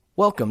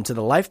Welcome to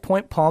the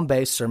LifePoint Palm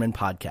Bay Sermon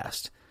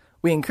Podcast.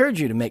 We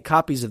encourage you to make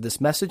copies of this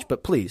message,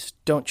 but please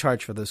don't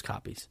charge for those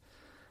copies.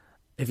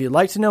 If you'd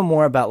like to know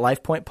more about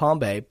LifePoint Palm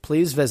Bay,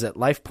 please visit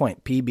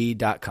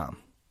lifepointpb.com.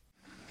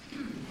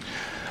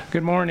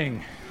 Good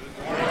morning.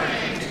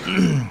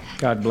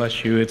 God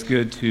bless you. It's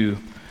good to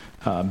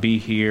be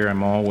here.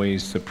 I'm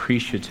always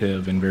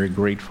appreciative and very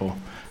grateful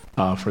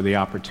for the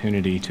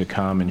opportunity to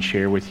come and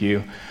share with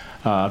you.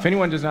 If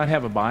anyone does not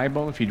have a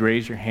Bible, if you'd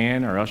raise your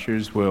hand, our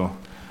ushers will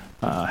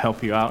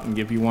help you out and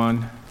give you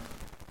one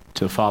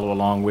to follow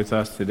along with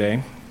us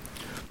today.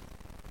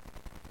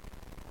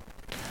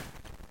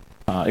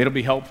 It'll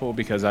be helpful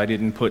because I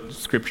didn't put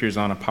scriptures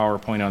on a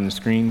PowerPoint on the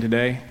screen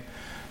today.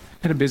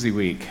 I had a busy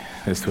week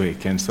this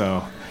week, and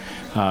so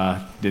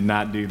did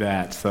not do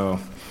that. So,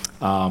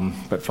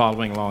 but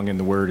following along in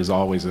the Word is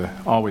always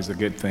a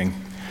good thing.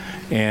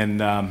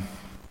 And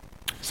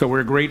so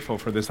we're grateful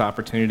for this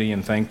opportunity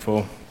and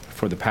thankful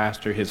for the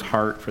pastor, his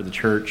heart for the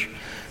church,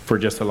 for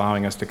just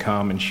allowing us to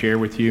come and share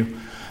with you.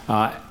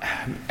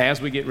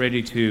 As we get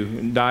ready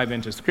to dive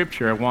into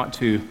Scripture, I want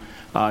to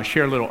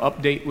share a little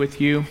update with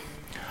you.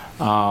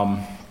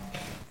 One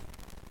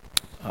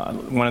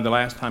of the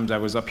last times I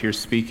was up here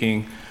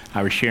speaking,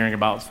 I was sharing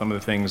about some of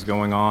the things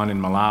going on in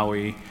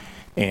Malawi,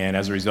 and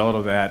as a result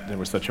of that, there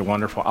was such a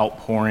wonderful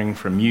outpouring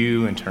from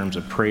you in terms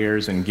of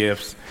prayers and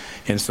gifts,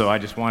 and so I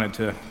just wanted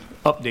to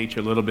update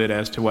you a little bit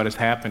as to what is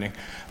happening.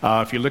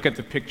 If you look at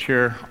the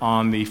picture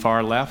on the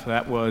far left,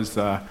 that was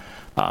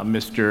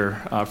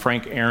Mr.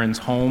 Frank Aaron's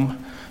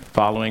home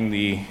following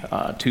the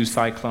two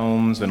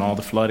cyclones and all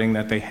the flooding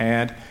that they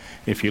had.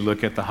 If you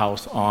look at the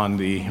house on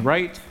the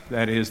right,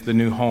 that is the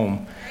new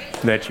home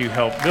that you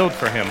helped build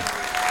for him.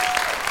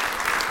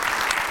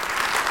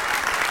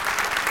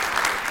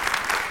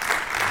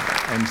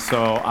 And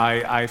so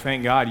I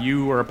thank God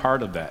you were a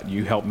part of that.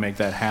 You helped make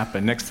that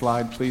happen. Next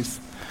slide, please.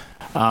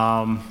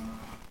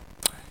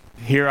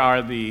 Here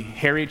are the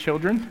Harry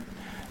children.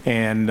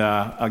 And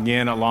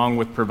again, along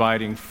with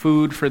providing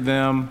food for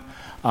them,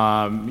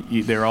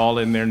 they're all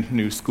in their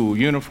new school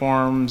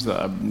uniforms,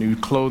 new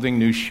clothing,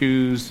 new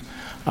shoes.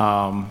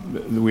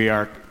 We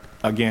are,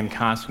 again,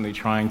 constantly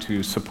trying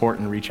to support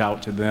and reach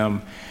out to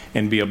them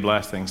and be a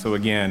blessing. So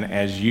again,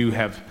 as you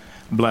have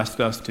blessed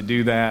us to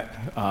do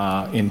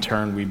that, in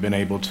turn, we've been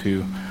able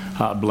to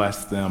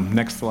bless them.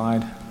 Next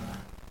slide.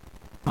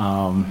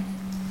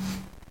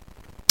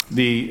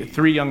 The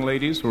three young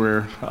ladies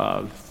were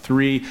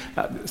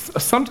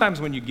sometimes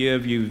when you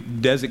give, you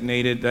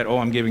designate it that,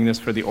 I'm giving this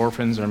for the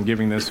orphans, or I'm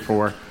giving this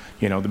for,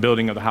 the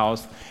building of the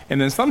house. And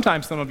then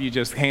sometimes some of you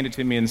just hand it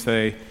to me and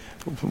say,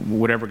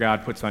 whatever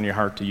God puts on your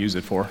heart to use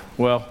it for.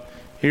 Well,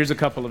 here's a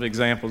couple of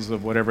examples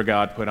of whatever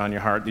God put on your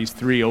heart. These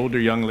three older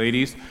young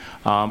ladies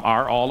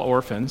are all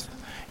orphans,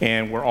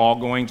 and we're all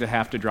going to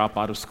have to drop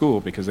out of school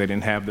because they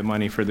didn't have the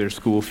money for their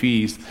school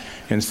fees.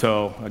 And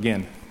so,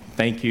 again,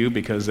 thank you,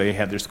 because they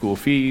had their school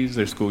fees,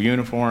 their school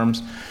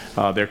uniforms.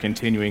 They're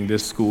continuing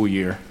this school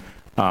year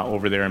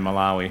over there in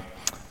Malawi.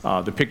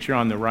 The picture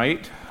on the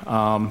right,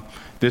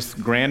 this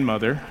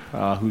grandmother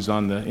who's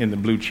in the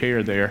blue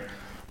chair there,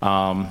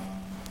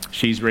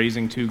 she's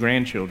raising two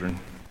grandchildren.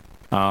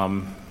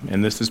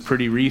 And this is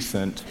pretty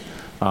recent.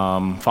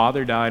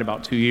 Father died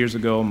about 2 years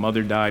ago.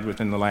 Mother died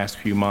within the last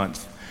few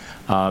months.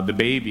 The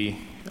baby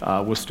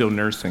was still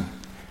nursing.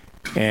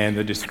 And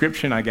the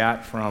description I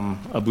got from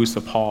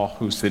Abusa Paul,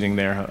 who's sitting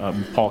there,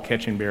 Paul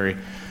Ketchenberry,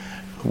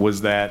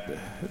 was that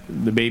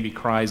the baby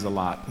cries a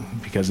lot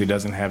because he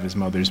doesn't have his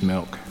mother's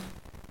milk.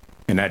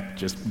 And that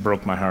just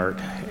broke my heart.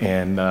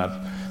 And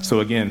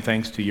so again,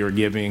 thanks to your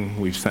giving,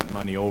 we've sent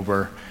money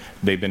over.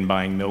 They've been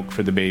buying milk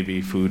for the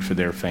baby, food for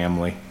their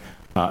family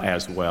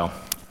as well.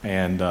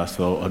 And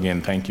so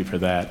again, thank you for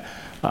that.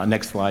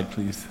 Next slide,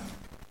 please.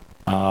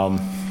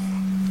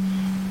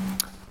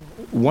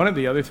 One of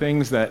the other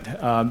things that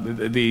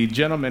the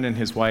gentleman and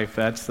his wife,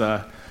 that's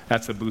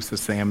Abusa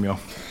Samuel.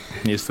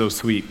 He's so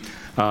sweet.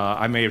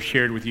 I may have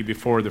shared with you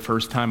before, the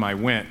first time I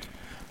went,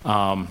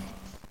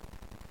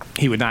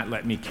 he would not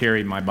let me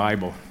carry my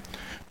Bible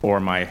or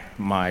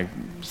my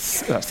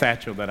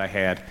satchel that I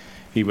had.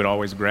 He would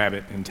always grab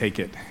it and take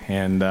it.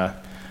 And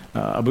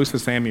Abusa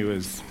Samuel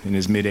is in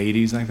his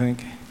mid-80s, I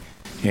think,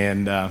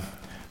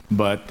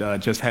 but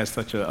just has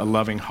such a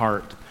loving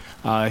heart.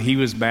 He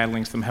was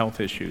battling some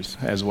health issues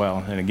as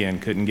well, and again,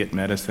 couldn't get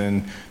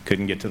medicine,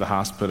 couldn't get to the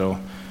hospital.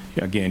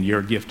 Again,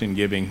 your gift and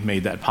giving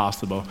made that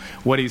possible.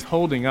 What he's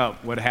holding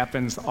up, what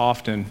happens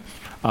often,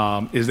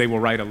 is they will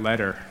write a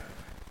letter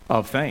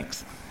of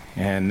thanks.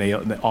 And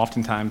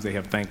oftentimes they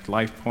have thanked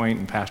LifePoint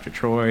and Pastor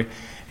Troy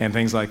and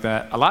things like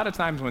that. A lot of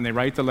times when they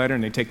write the letter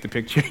and they take the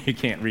picture, you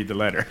can't read the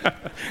letter.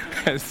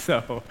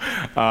 So,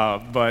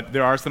 but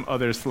there are some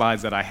other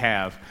slides that I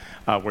have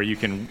where you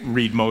can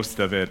read most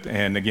of it.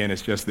 And again,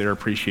 it's just their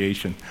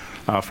appreciation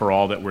for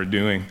all that we're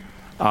doing.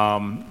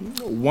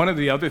 One of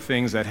the other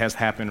things that has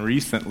happened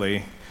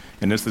recently,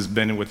 and this has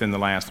been within the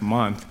last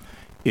month,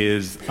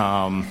 is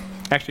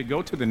actually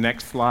go to the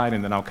next slide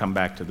and then I'll come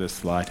back to this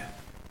slide.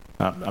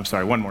 I'm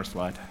sorry, one more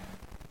slide.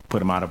 Put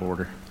them out of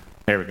order.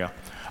 There we go.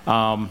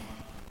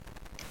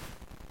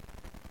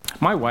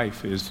 My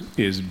wife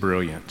is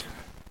brilliant.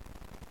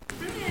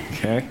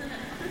 Okay?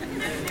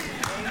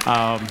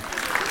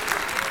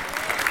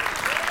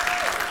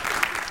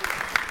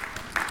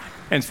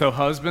 And so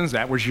husbands,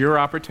 that was your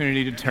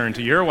opportunity to turn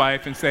to your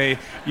wife and say,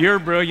 you're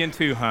brilliant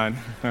too, hon,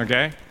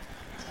 okay?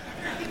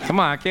 Come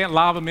on, I can't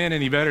lob them in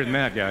any better than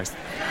that, guys.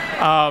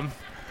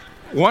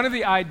 One of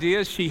the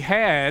ideas she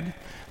had,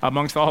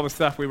 amongst all the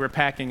stuff we were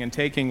packing and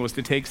taking, was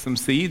to take some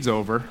seeds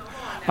over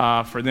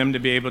for them to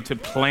be able to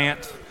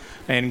plant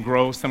and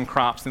grow some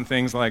crops and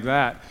things like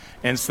that.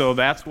 And so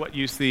that's what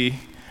you see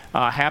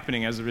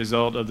happening as a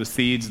result of the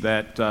seeds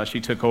that she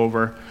took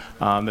over,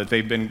 that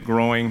they've been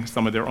growing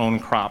some of their own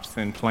crops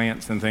and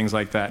plants and things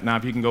like that. Now,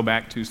 if you can go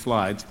back 2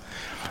 slides.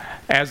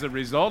 As a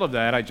result of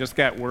that, I just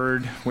got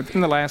word within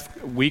the last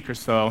week or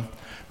so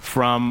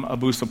from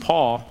Abusa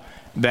Paul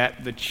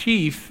that the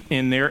chief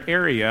in their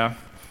area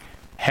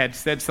had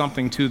said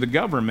something to the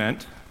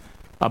government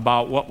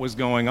about what was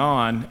going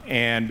on,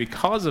 and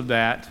because of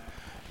that,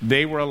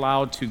 they were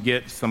allowed to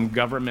get some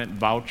government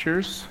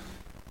vouchers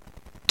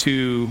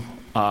to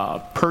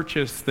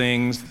purchase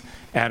things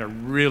at a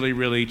really,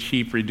 really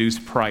cheap,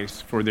 reduced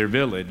price for their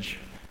village.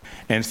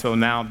 And so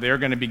now they're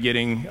going to be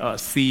getting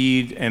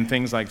seed and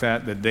things like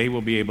that they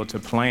will be able to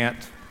plant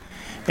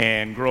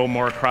and grow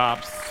more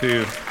crops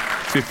to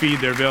feed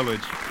their village.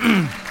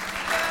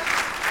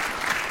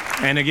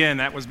 And again,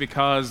 that was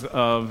because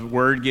of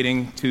word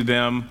getting to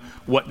them,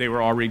 what they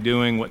were already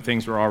doing, what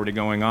things were already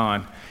going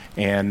on.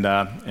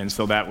 And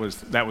so that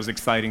was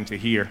exciting to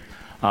hear.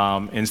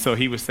 And so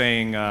he was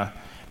saying,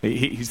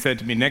 he said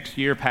to me, next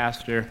year,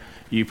 Pastor,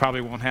 you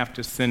probably won't have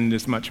to send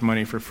as much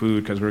money for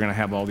food because we're going to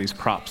have all these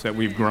crops that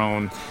we've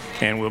grown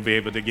and we'll be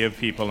able to give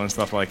people and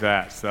stuff like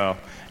that. So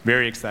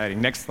very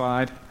exciting. Next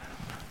slide.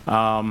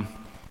 I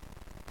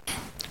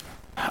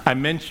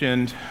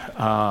mentioned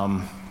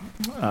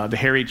the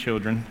Harry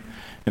children,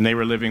 and they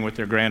were living with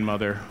their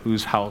grandmother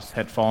whose house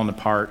had fallen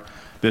apart.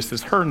 This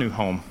is her new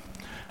home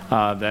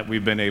that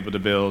we've been able to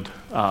build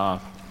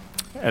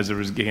as a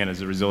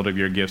result of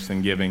your gifts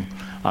and giving.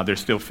 They're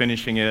still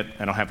finishing it.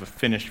 I don't have a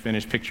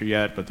finished picture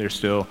yet, but they're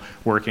still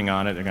working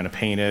on it. They're going to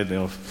paint it.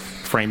 They'll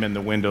frame in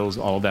the windows,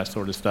 all that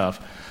sort of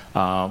stuff.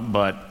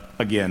 But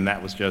again,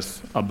 that was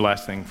just a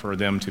blessing for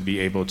them to be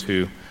able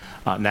to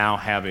now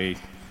have a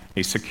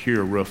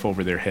secure roof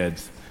over their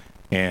heads.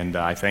 And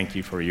I thank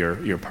you for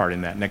your part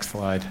in that. Next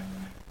slide.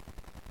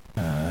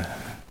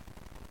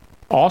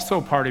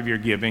 Also, part of your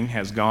giving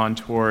has gone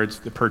towards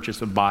the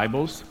purchase of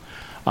Bibles.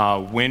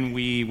 When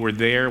we were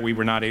there, we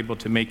were not able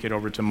to make it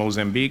over to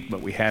Mozambique,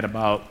 but we had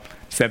about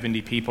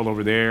 70 people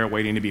over there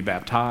waiting to be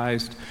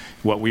baptized.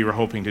 What we were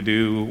hoping to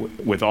do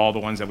with all the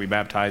ones that we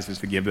baptized is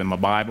to give them a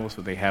Bible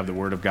so they have the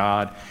Word of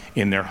God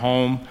in their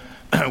home.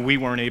 We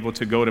weren't able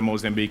to go to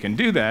Mozambique and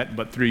do that,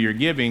 but through your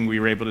giving,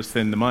 we were able to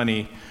send the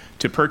money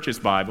to purchase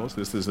Bibles.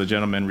 This is a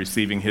gentleman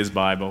receiving his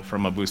Bible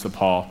from Abusa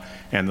Paul,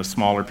 and the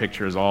smaller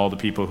picture is all the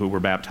people who were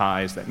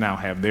baptized that now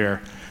have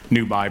their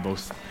new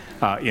Bibles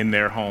in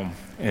their home.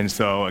 And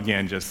so,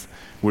 again,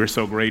 we're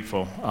so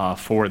grateful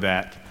for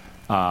that,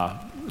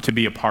 to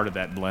be a part of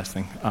that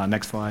blessing.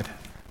 Next slide.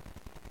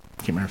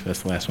 Can't remember if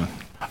that's the last one.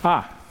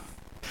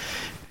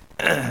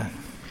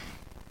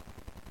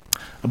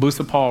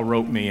 Abusa Paul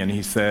wrote me, and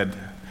he said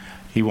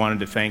he wanted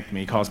to thank me.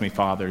 He calls me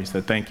Father. He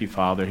said, thank you,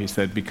 Father. He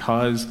said,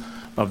 because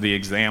of the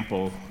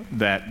example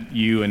that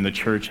you and the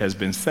church has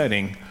been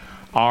setting,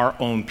 our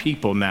own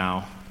people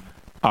now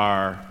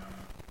are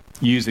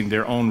using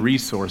their own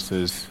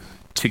resources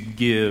to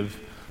give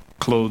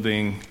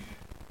clothing,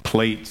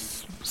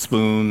 plates,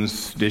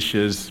 spoons,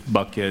 dishes,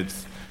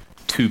 buckets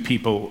to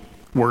people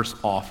worse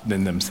off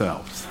than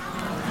themselves.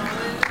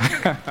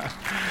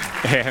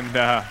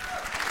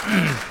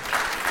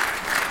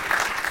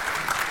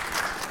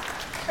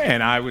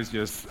 And I was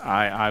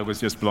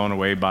just blown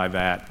away by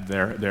that,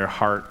 their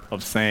heart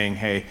of saying,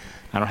 hey,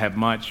 I don't have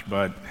much,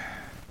 but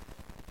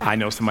I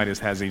know somebody that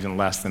has even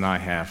less than I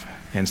have,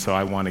 and so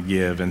I want to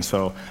give. And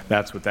so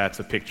that's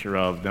a picture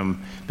of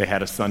them. They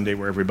had a Sunday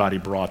where everybody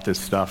brought this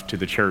stuff to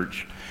the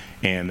church,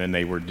 and then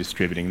they were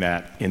distributing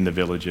that in the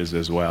villages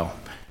as well.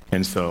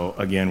 And so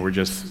again, we're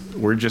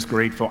just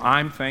grateful.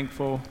 I'm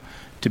thankful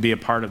to be a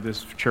part of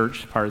this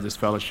church, part of this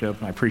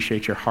fellowship. I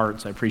appreciate your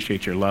hearts. I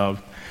appreciate your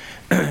love.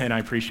 And I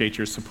appreciate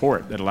your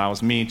support that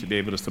allows me to be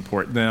able to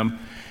support them.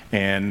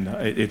 And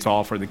it's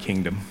all for the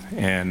kingdom.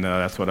 And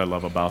that's what I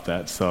love about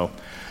that. So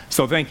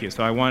thank you.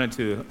 So I wanted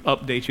to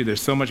update you.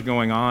 There's so much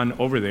going on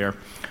over there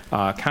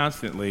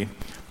constantly.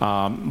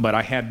 But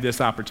I had this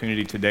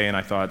opportunity today, and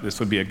I thought this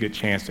would be a good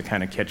chance to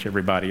kind of catch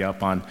everybody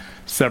up on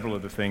several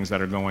of the things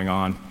that are going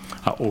on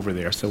over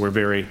there. So we're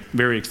very,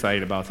 very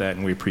excited about that,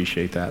 and we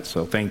appreciate that.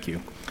 So thank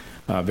you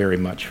very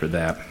much for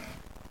that.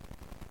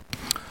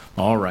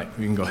 All right,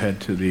 we can go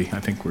ahead to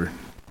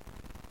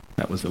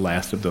that was the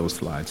last of those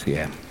slides,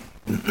 yeah.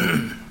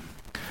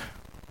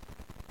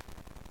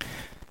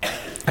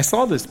 I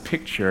saw this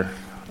picture.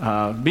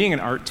 Being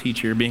an art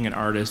teacher, being an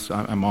artist,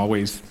 I'm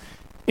always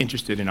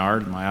interested in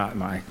art.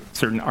 My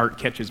certain art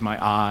catches my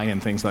eye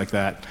and things like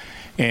that.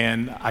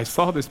 And I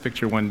saw this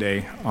picture one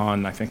day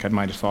on, I think I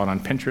might have saw it on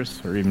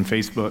Pinterest or even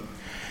Facebook.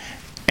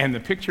 And the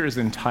picture is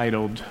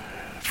entitled,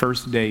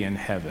 First Day in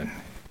Heaven.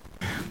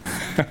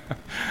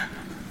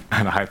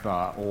 And I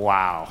thought,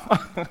 wow.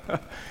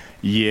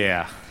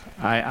 Yeah,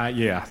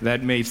 yeah,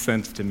 that made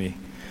sense to me.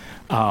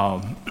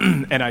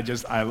 And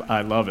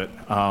I love it.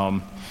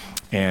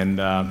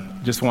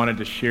 Just wanted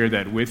to share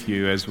that with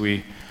you as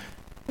we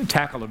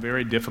tackle a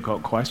very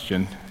difficult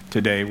question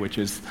today, which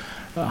is,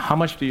 how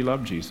much do you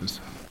love Jesus?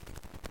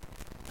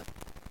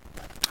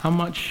 How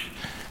much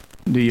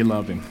do you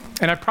love him?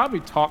 And I've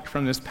probably talked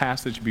from this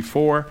passage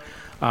before.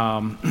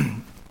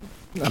 I'm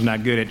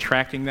not good at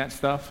tracking that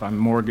stuff.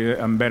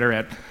 I'm better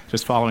at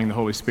just following the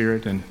Holy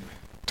Spirit and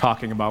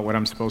talking about what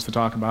I'm supposed to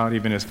talk about,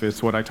 even if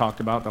it's what I talked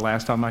about the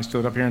last time I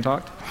stood up here and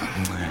talked.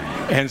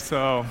 And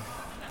so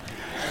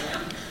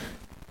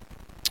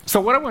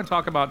what I want to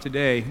talk about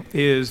today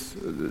is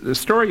the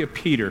story of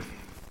Peter.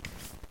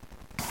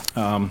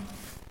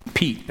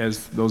 Pete,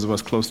 as those of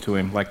us close to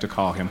him like to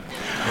call him.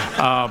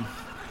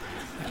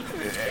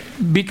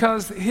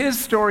 Because his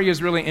story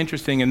is really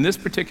interesting, and this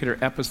particular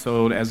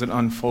episode, as it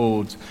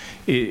unfolds,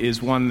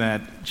 is one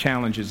that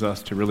challenges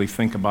us to really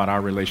think about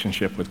our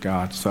relationship with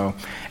God. So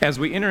as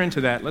we enter into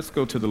that, let's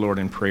go to the Lord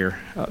in prayer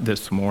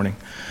this morning.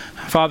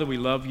 Father, we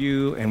love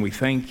you, and we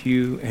thank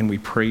you, and we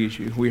praise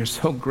you. We are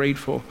so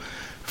grateful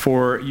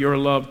for your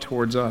love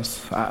towards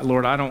us.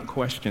 Lord, I don't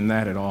question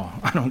that at all.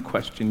 I don't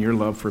question your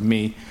love for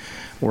me.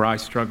 Where I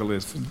struggle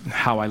is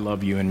how I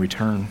love you in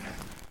return.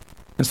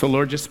 And so,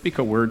 Lord, just speak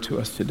a word to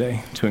us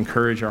today to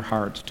encourage our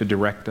hearts, to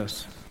direct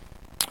us.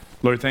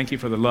 Lord, thank you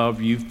for the love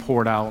you've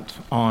poured out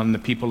on the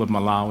people of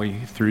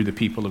Malawi through the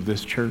people of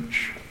this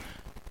church.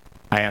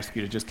 I ask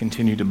you to just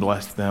continue to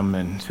bless them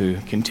and to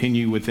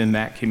continue within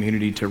that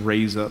community to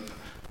raise up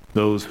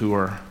those who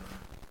are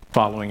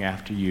following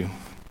after you.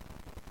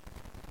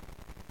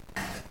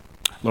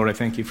 Lord, I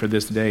thank you for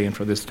this day and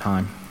for this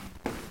time.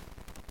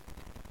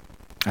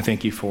 I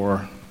thank you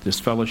for this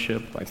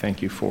fellowship. I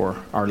thank you for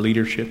our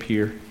leadership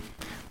here.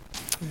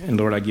 And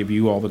Lord, I give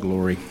you all the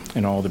glory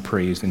and all the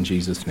praise in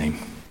Jesus' name.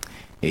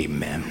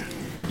 Amen.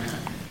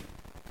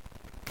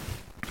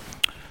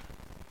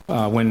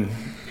 When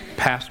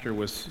Pastor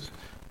was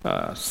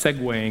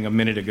segueing a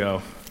minute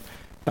ago,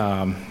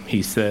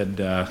 he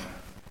said,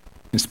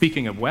 and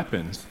speaking of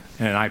weapons,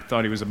 and I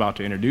thought he was about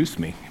to introduce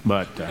me,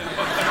 but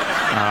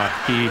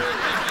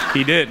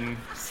he didn't,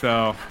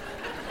 so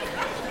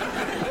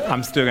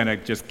I'm still going to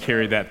just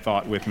carry that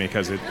thought with me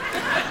because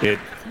it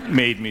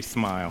made me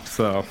smile.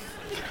 So,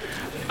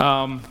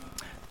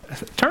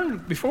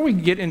 before we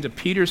get into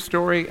Peter's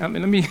story, let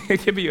me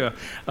give you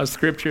a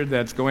scripture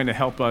that's going to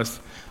help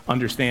us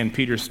understand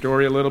Peter's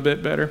story a little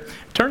bit better.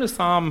 Turn to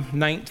Psalm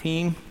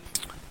 19.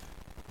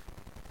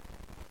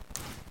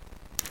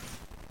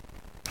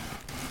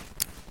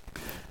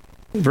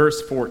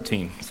 Verse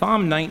 14.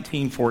 Psalm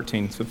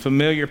 19:14. It's a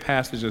familiar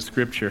passage of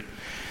scripture.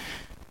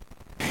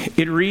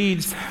 It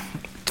reads,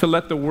 "To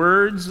let the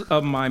words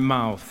of my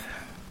mouth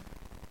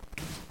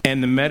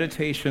and the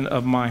meditation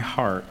of my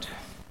heart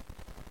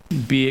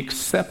be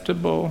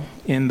acceptable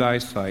in thy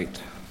sight,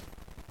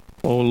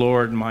 O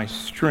Lord, my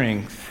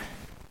strength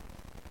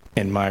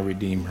and my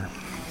Redeemer."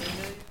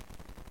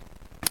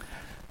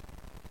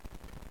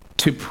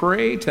 To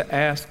pray, to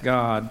ask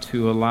God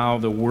to allow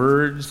the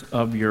words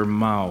of your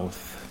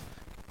mouth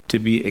to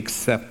be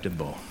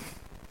acceptable.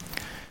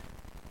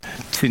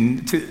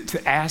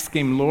 To ask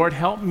him, Lord,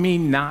 help me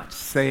not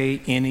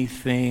say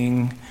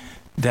anything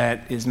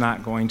that is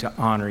not going to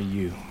honor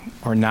you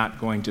or not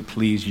going to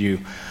please you.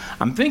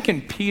 I'm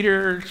thinking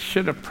Peter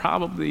should have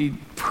probably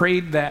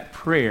prayed that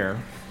prayer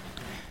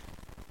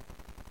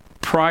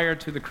prior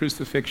to the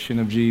crucifixion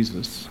of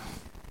Jesus.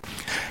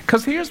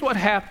 Because here's what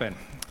happened.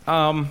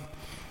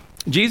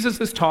 Jesus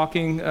is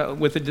talking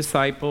with the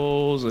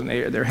disciples, and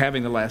they're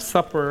having the Last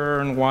Supper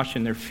and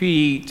washing their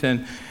feet,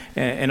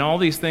 and all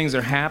these things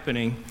are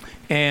happening.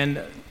 And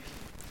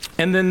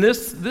then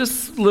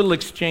this little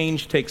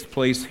exchange takes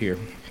place here.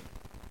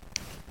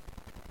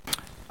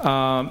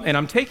 And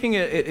I'm taking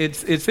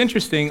it's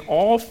interesting.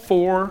 All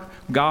four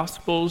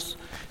Gospels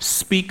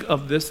speak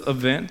of this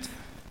event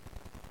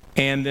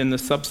and then the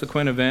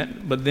subsequent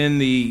event, but then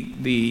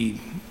the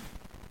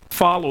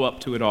follow-up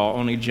to it all,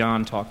 only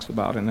John talks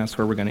about, and that's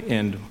where we're going to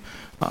end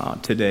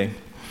today.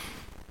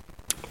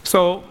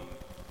 So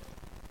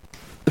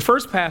the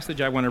first passage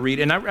I want to read,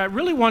 and I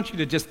really want you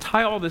to just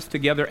tie all this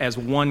together as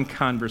one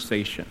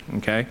conversation,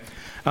 okay?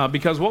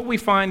 Because what we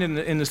find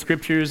in the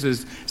scriptures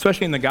is,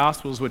 especially in the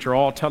Gospels, which are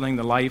all telling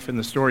the life and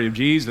the story of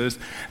Jesus,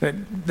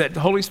 that the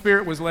Holy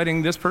Spirit was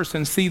letting this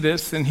person see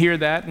this and hear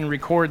that and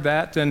record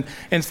that. And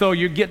so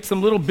you get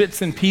some little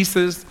bits and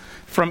pieces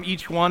from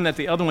each one that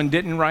the other one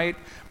didn't write.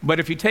 But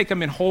if you take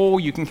them in whole,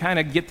 you can kind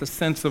of get the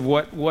sense of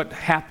what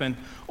happened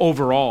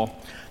overall.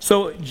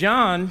 So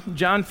John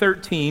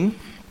 13,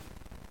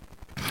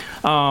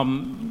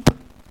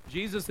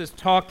 Jesus is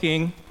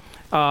talking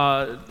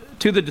to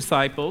the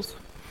disciples,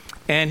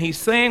 and he's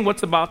saying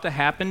what's about to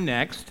happen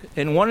next.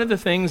 And one of the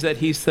things that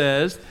he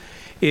says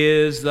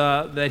is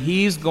that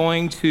he's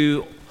going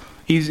to,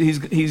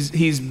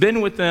 he's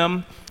been with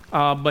them,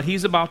 but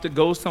he's about to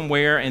go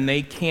somewhere and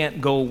they can't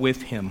go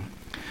with him.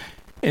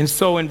 And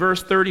so in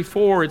verse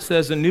 34, it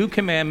says, "A new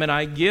commandment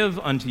I give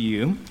unto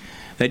you,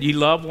 that ye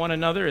love one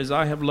another as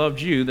I have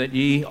loved you, that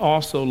ye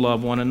also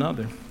love one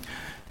another.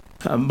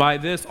 By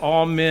this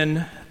all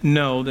men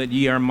know that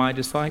ye are my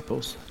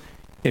disciples,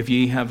 if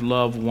ye have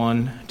love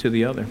one to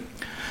the other."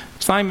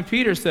 Simon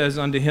Peter says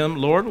unto him,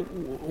 "Lord,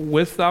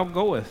 whither thou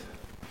goest?"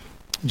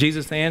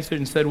 Jesus answered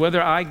and said,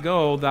 "Whither I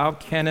go, thou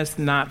canst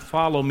not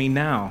follow me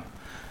now,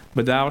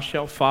 but thou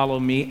shalt follow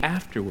me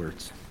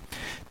afterwards."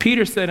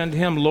 Peter said unto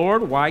him,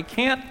 "Lord, why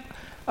cannot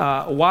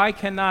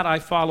I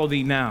follow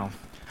thee now?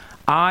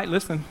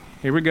 Listen,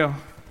 here we go.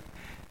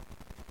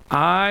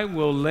 I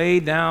will lay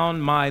down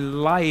my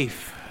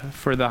life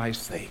for thy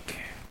sake."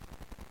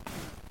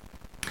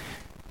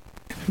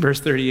 Verse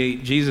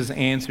 38, Jesus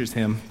answers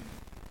him.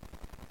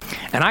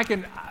 And I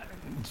can,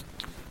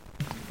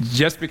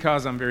 just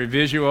because I'm very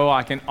visual,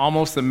 I can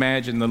almost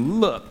imagine the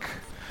look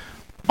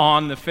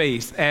on the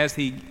face as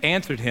he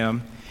answered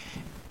him.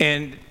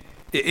 And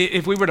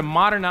if we were to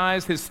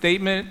modernize his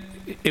statement,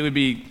 it would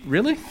be,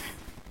 "Really?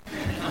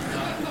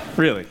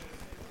 Really?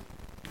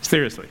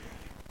 Seriously?"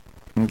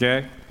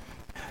 Okay?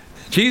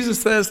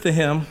 Jesus says to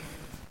him,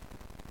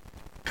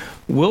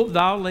 "Wilt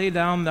thou lay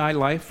down thy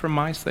life for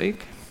my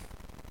sake?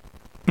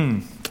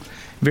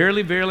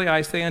 Verily, verily,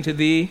 I say unto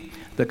thee,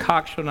 the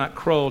cock shall not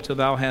crow till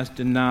thou hast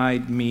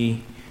denied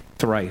me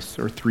thrice,"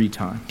 or 3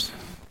 times.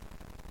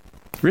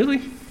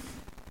 Really?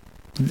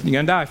 You're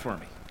going to die for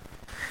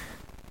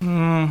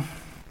me?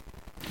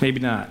 Maybe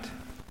not.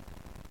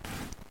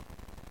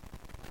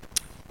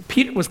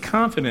 Peter was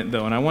confident,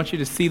 though, and I want you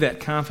to see that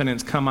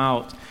confidence come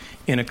out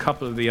in a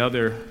couple of the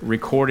other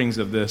recordings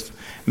of this.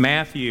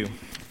 Matthew,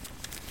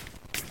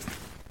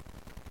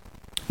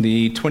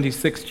 the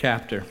 26th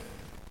chapter,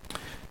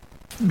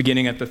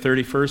 beginning at the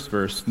 31st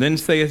verse. "Then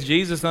saith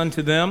Jesus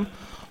unto them,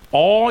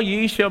 All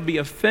ye shall be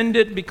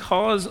offended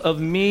because of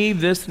me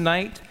this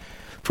night.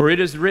 For it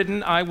is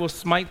written, I will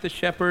smite the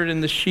shepherd,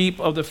 and the sheep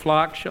of the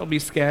flock shall be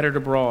scattered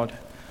abroad.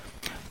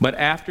 But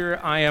after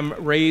I am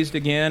raised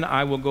again,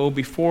 I will go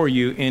before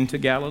you into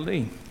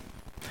Galilee."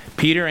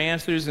 Peter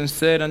answers and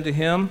said unto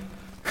him,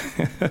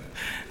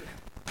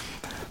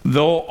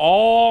 "Though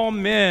all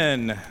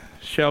men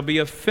shall be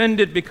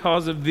offended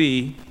because of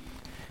thee,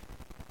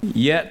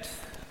 yet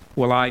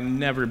will I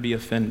never be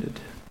offended."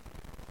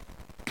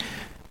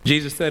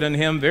 Jesus said unto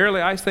him,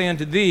 "Verily I say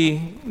unto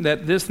thee,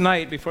 that this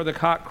night before the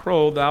cock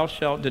crow, thou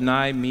shalt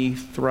deny me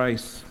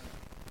thrice."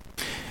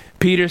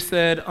 Peter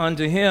said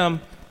unto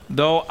him,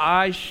 "Though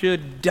I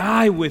should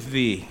die with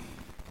thee,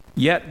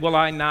 yet will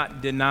I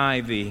not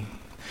deny thee."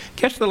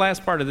 Catch the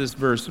last part of this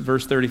verse,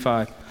 verse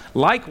 35.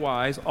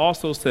 "Likewise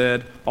also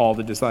said all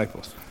the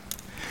disciples."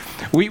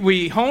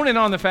 We hone in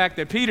on the fact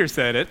that Peter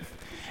said it,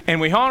 and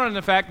we hone in on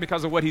the fact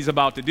because of what he's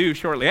about to do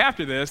shortly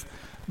after this,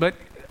 but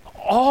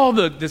all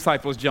the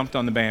disciples jumped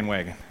on the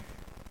bandwagon.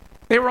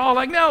 They were all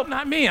like, "No,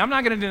 not me. I'm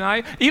not going to deny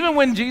it." Even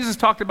when Jesus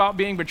talked about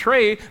being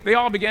betrayed, they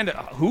all began to,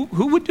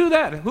 who would do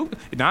that?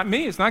 Not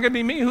me. It's not going to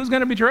be me. Who's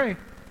going to betray?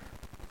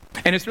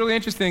 And it's really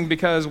interesting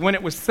because when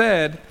it was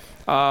said,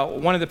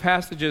 one of the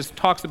passages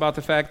talks about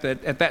the fact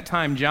that at that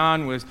time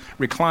John was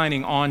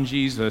reclining on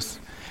Jesus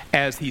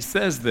as he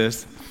says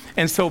this.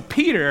 And so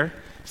Peter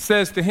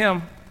says to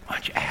him, "Why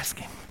don't you ask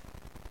him?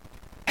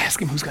 Ask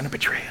him who's going to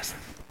betray us."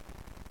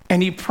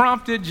 And he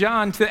prompted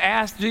John to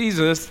ask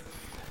Jesus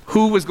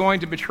who was going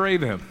to betray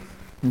them.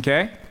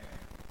 Okay?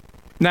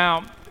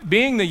 Now,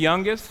 being the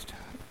youngest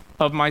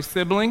of my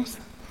siblings,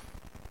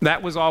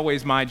 that was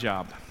always my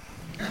job.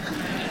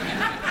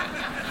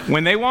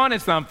 When they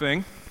wanted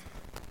something,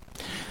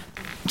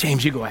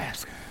 "James, you go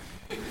ask."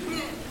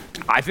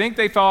 I think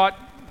they thought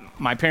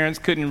my parents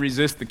couldn't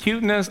resist the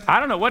cuteness. I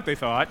don't know what they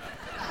thought.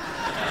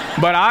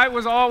 But I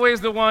was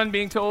always the one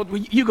being told,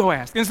 "Well, you go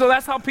ask." And so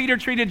that's how Peter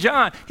treated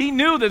John. He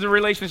knew that the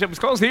relationship was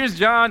close. Here's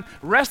John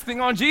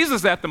resting on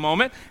Jesus at the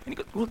moment. And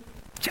he goes, "Well,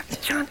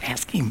 John,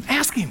 ask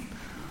him.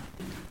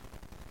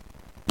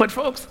 But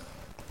folks,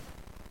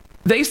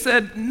 they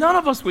said, none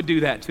of us would do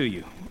that to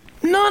you.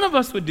 None of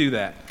us would do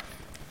that.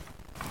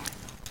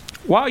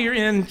 While you're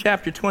in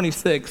chapter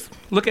 26,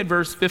 look at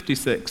verse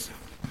 56.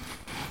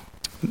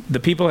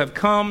 The people have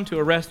come to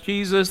arrest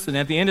Jesus, and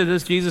at the end of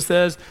this, Jesus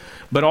says,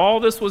 "But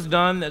all this was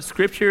done that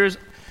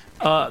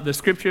the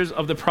scriptures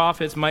of the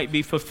prophets might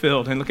be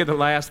fulfilled." And look at the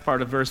last part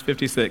of verse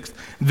 56.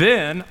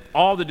 "Then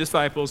all the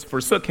disciples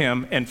forsook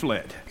him and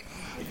fled."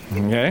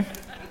 Okay?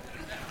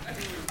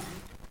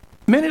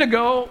 A minute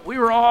ago, we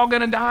were all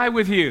going to die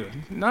with you.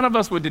 None of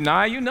us would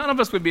deny you. None of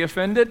us would be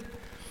offended.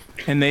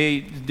 And they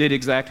did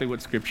exactly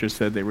what Scripture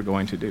said they were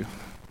going to do.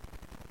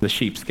 The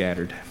sheep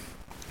scattered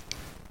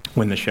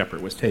when the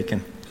shepherd was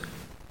taken.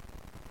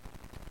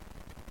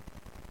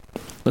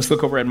 Let's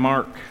look over at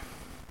Mark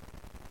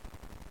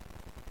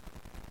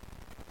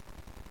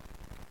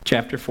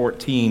chapter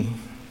 14.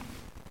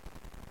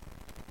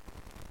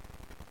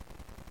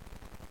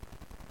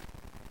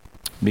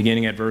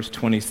 Beginning at verse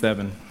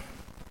 27.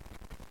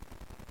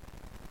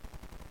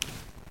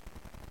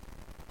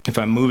 If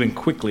I'm moving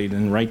quickly,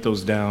 then write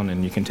those down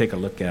and you can take a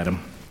look at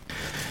them.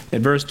 At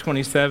verse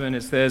 27,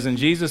 it says, And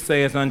Jesus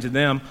saith unto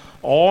them,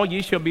 All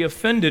ye shall be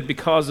offended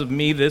because of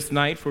me this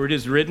night, for it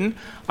is written,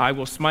 I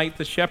will smite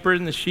the shepherd,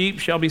 and the sheep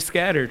shall be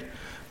scattered.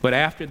 But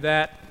after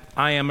that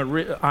I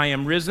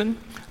am risen,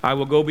 I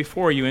will go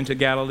before you into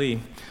Galilee.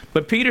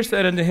 But Peter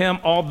said unto him,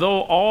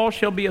 Although all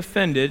shall be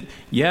offended,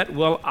 yet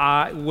will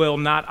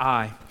not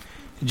I.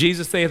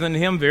 Jesus saith unto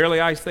him, Verily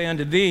I say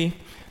unto thee,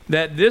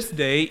 that this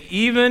day,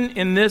 even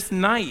in this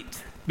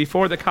night,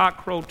 before the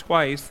cock crow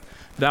twice,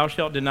 thou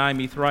shalt deny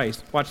me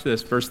thrice. Watch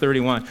this, verse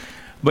 31.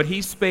 But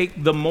he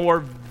spake the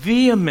more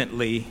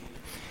vehemently,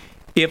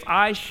 If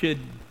I should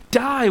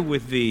die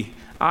with thee,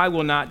 I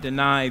will not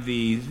deny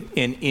thee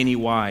in any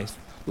wise.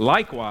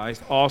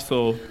 Likewise,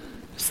 also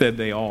said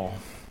they all.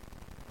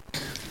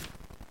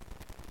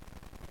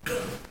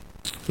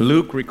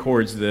 Luke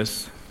records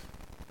this.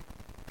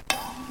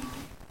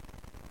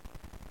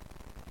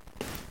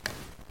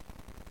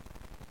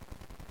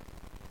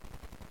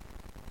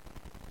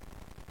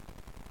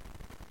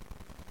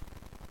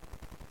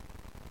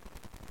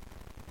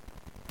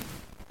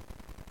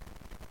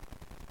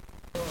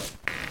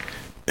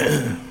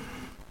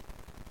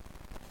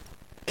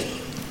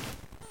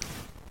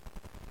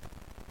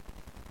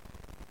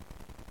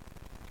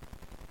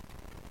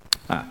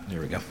 There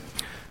we go.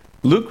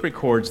 Luke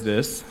records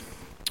this,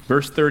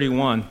 verse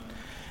 31.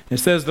 It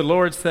says, The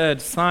Lord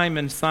said,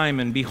 Simon,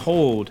 Simon,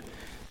 behold,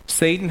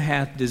 Satan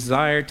hath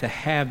desired to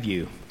have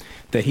you,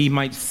 that he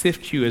might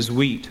sift you as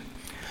wheat.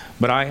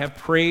 But I have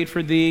prayed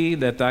for thee,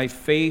 that thy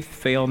faith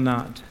fail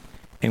not.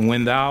 And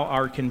when thou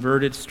art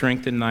converted,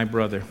 strengthen thy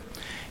brother.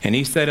 And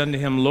he said unto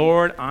him,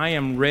 Lord, I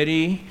am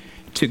ready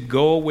to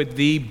go with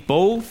thee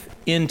both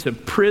into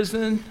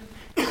prison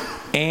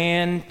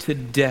and to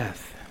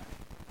death.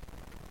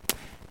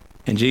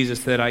 And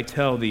Jesus said, I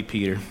tell thee,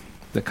 Peter,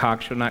 the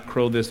cock shall not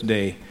crow this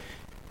day,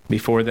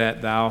 before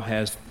that thou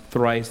hast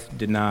thrice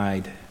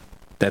denied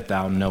that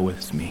thou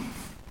knowest me.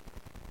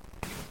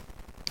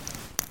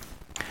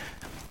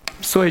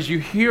 So as you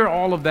hear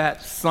all of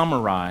that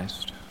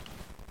summarized,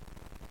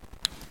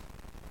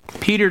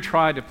 Peter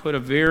tried to put a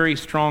very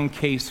strong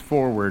case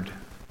forward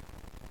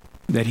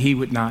that he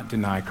would not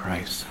deny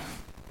Christ.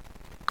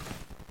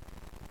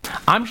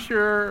 I'm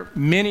sure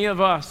many of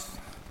us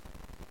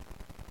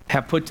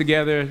have put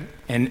together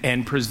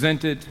and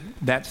presented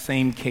that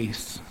same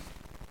case.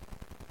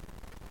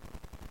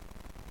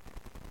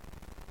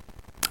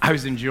 I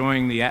was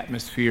enjoying the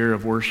atmosphere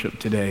of worship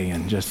today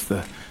and just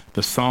the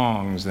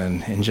songs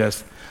and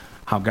just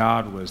how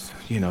God was,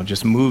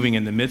 just moving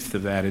in the midst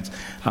of that.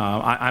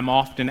 I'm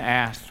often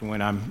asked when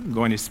I'm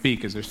going to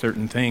speak, is there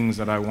certain things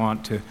that I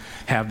want to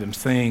have them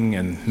sing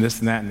and this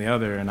and that and the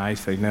other? And I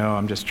say, no,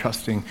 I'm just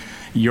trusting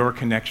your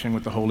connection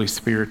with the Holy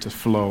Spirit to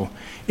flow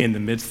in the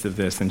midst of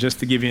this. And just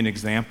to give you an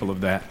example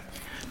of that,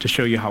 to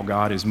show you how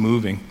God is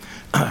moving,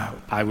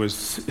 I was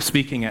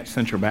speaking at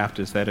Central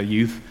Baptist at a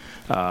youth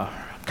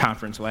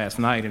conference last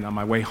night, and on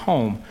my way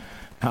home,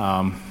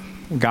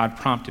 God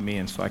prompted me,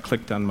 and so I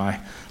clicked on my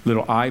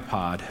little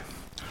iPod.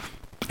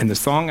 And the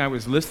song I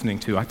was listening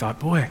to, I thought,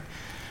 boy,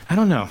 I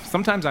don't know.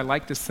 Sometimes I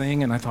like to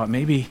sing, and I thought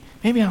maybe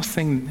I'll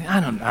sing. I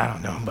don't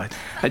know, but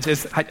I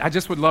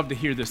just would love to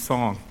hear this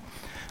song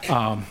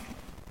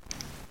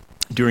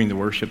during the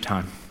worship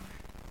time.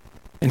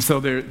 And so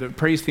the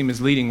praise team is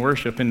leading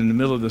worship, and in the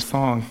middle of the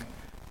song,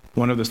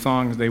 one of the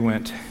songs, they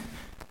went,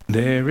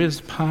 "There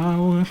is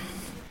power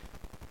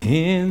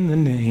in the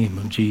name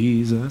of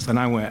Jesus," and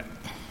I went.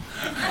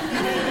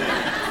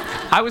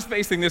 I was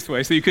facing this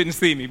way, so you couldn't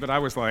see me, but I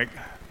was like,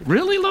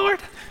 really, Lord?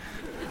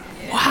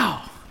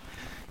 Wow,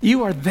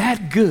 you are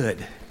that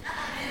good,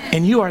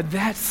 and you are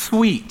that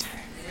sweet,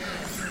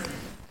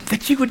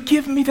 that you would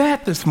give me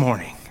that this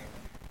morning.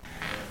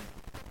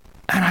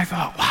 And I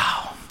thought,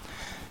 wow,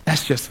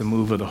 that's just the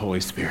move of the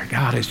Holy Spirit.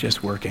 God is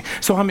just working.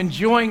 So I'm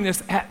enjoying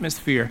this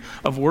atmosphere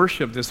of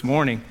worship this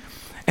morning.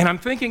 And I'm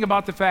thinking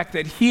about the fact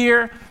that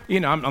here,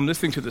 I'm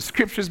listening to the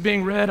scriptures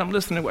being read. I'm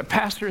listening to what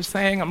Pastor is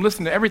saying. I'm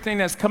listening to everything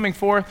that's coming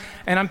forth.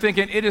 And I'm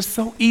thinking it is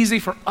so easy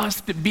for us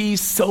to be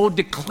so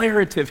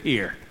declarative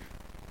here.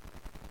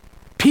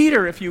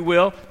 Peter, if you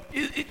will,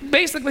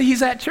 basically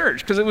he's at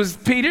church because it was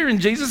Peter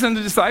and Jesus and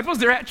the disciples.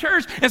 They're at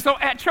church. And so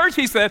at church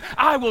he said,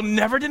 I will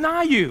never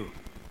deny you.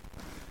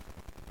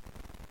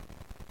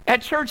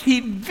 At church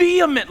he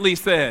vehemently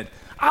said,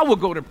 I will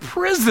go to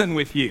prison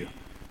with you.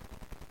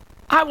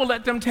 I will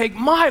let them take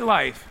my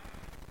life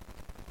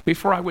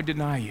before I would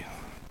deny you.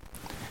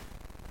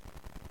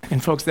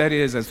 And folks, that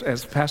is,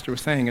 as Pastor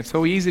was saying, it's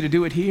so easy to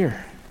do it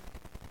here.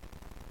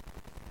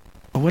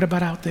 But what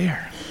about out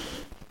there?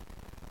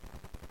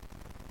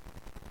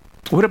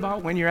 What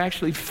about when you're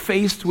actually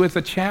faced with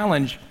a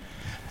challenge?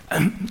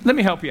 Let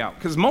me help you out,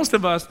 because most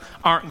of us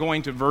aren't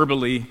going to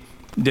verbally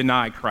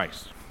deny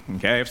Christ.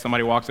 Okay? If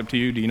somebody walks up to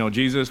you, do you know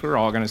Jesus? We're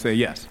all going to say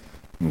yes.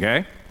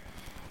 Okay?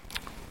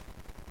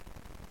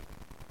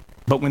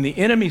 But when the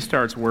enemy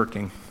starts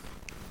working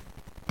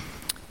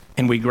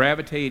and we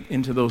gravitate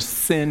into those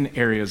sin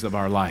areas of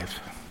our life,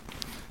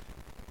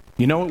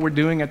 you know what we're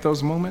doing at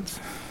those moments?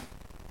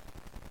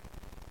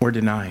 we're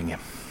denying him.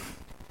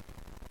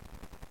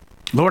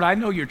 Lord, I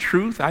know your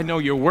truth. I know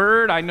your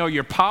word. I know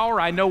your power.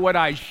 I know what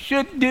I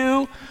should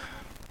do,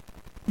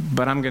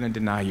 but I'm going to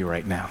deny you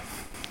right now.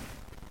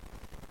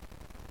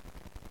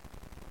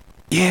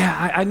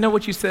 Yeah, I know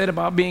what you said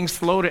about being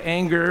slow to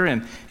anger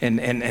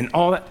and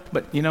all that,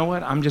 but you know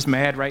what? I'm just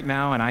mad right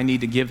now, and I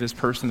need to give this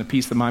person a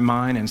piece of my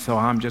mind, and so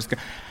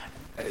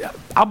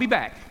I'll be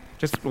back.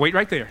 Just wait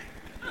right there.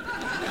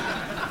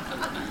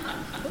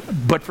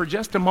 But for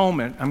just a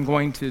moment, I'm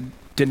going to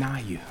deny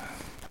you.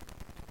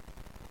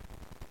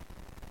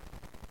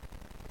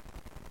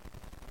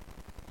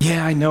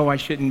 Yeah, I know I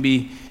shouldn't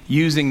be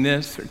using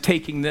this or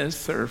taking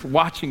this or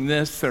watching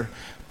this,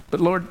 but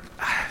Lord,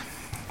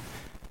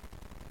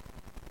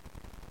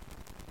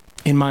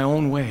 in my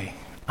own way,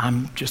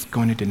 I'm just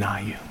going to deny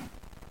you.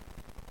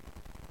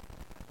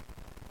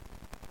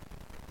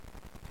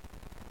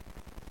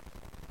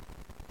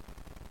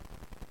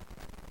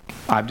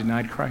 I've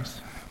denied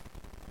Christ.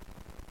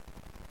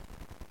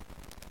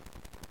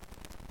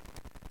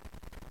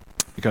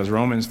 Because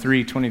Romans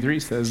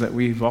 3:23 says that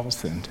we've all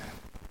sinned.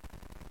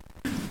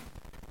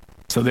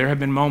 So there have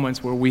been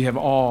moments where we have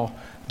all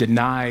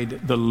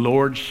denied the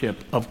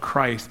lordship of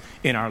Christ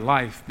in our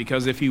life,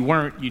 because if you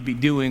weren't, you'd be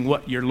doing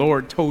what your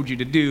Lord told you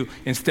to do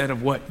instead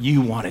of what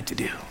you wanted to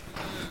do.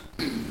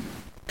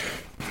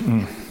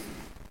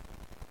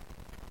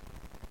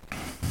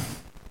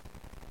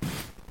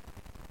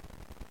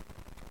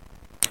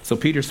 So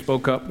Peter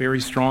spoke up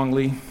very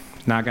strongly.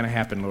 Not going to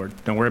happen, Lord.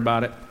 Don't worry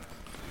about it.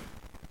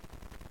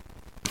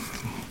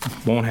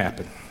 Won't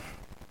happen.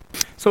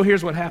 So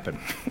here's what happened.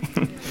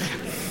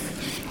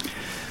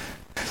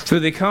 So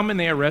they come and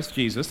they arrest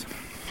Jesus,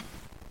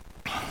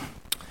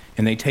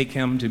 and they take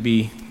him to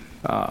be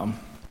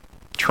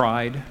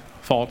tried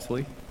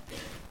falsely.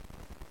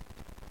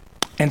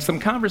 And some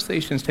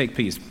conversations take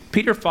place.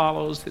 Peter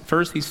follows. At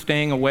first he's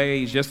staying away.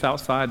 He's just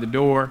outside the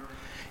door.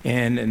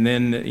 And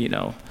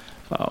then,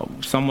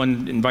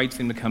 someone invites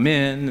him to come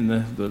in,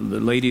 and the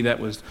lady that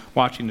was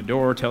watching the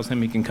door tells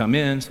him he can come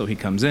in, so he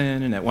comes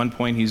in, and at one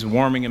point he's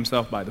warming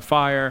himself by the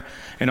fire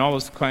and all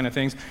those kind of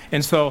things.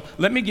 And so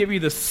let me give you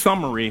the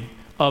summary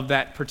of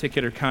that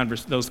particular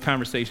those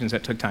conversations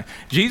that took time.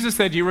 Jesus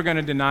said, you were going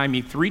to deny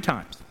me 3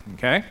 times,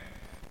 okay?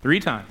 3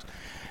 times.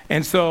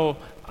 And so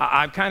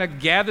I've kind of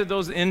gathered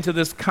those into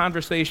this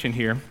conversation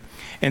here.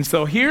 And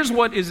so here's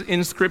what is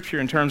in Scripture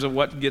in terms of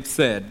what gets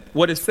said.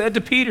 What is said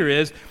to Peter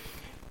is,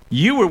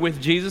 you were with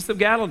Jesus of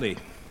Galilee.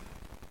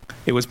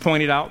 It was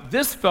pointed out,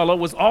 this fellow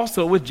was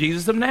also with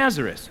Jesus of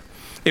Nazareth.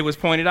 It was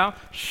pointed out,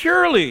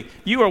 surely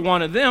you are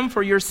one of them,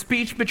 for your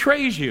speech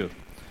betrays you.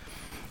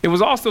 It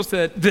was also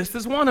said, this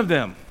is one of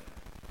them.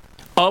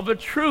 Of a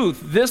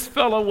truth, this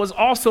fellow was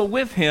also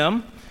with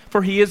him,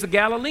 for he is a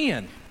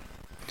Galilean.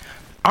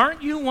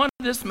 Aren't you one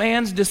of this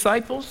man's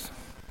disciples?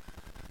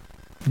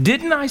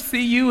 Didn't I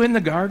see you in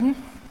the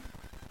garden?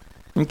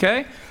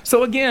 Okay?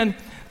 So again,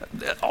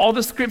 all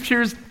the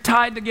scriptures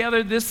tied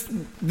together, this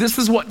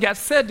is what got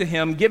said to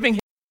him, giving him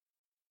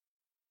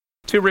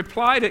to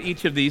reply to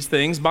each of these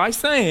things by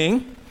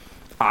saying,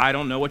 I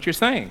don't know what you're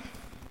saying.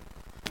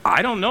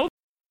 I don't know.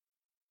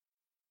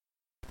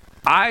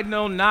 I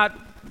know not,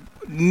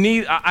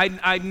 neither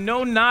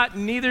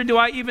do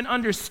I even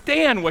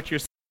understand what you're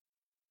saying.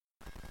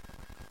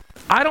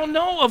 I don't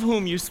know of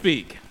whom you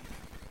speak.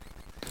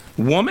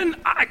 Woman,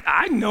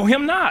 I know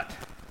him not.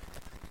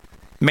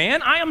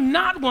 Man, I am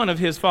not one of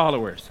his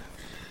followers.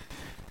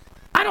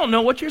 I don't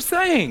know what you're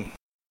saying.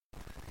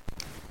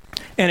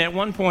 And at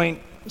one point,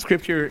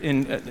 Scripture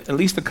in at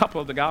least a couple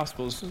of the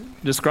Gospels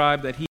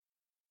describe that he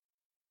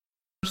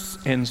curse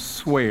and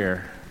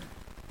swear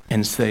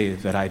and say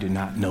that I do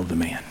not know the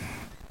man.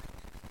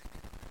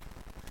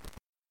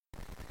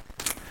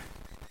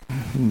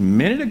 A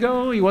minute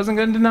ago, he wasn't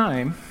going to deny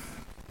him.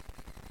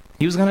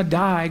 He was going to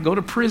die, go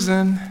to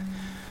prison.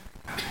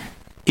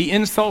 He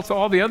insults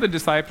all the other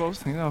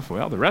disciples.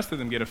 Well, the rest of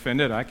them get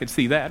offended. I could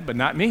see that, but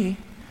not me.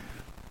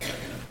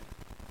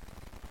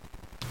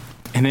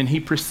 And then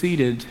he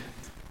proceeded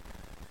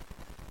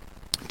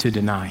to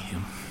deny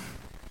him.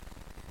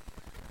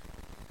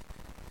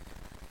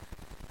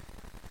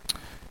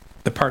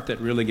 The part that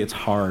really gets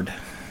hard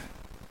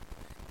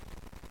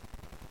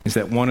is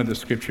that one of the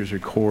scriptures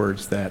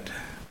records that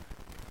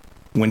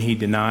when he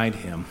denied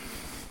him,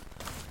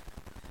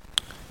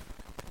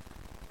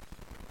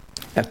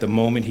 at the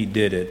moment he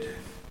did it,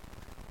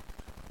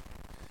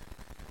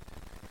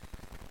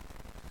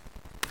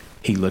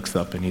 he looks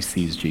up and he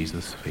sees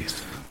Jesus'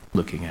 face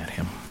looking at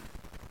him.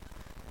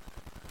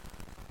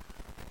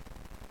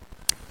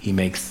 He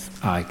makes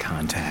eye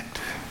contact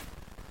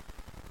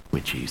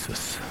with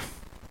Jesus.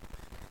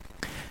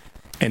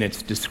 And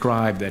it's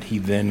described that he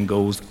then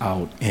goes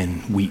out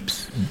and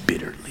weeps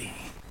bitterly.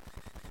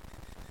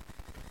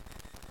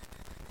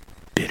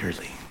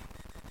 Bitterly.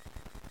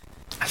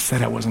 I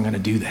said I wasn't going to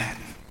do that.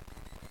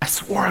 I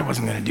swore I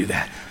wasn't going to do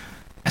that.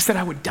 I said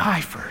I would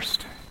die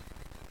first.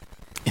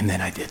 And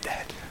then I did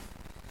that.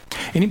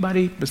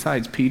 Anybody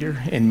besides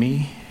Peter and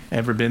me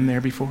ever been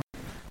there before?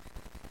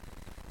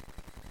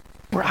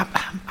 Where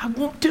I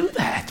won't do do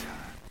that.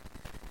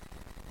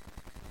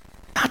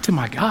 Not to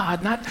my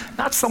God,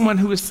 not someone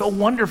who is so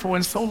wonderful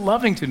and so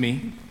loving to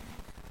me.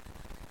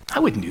 I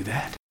wouldn't do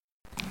that.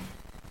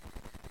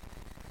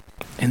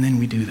 And then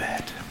we do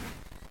that.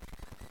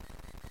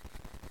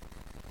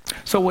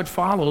 So what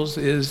follows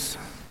is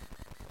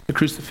the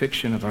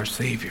crucifixion of our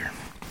Savior.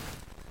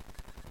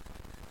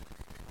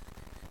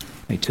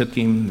 They took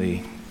him,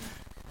 they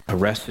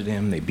arrested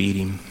him, they beat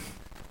him,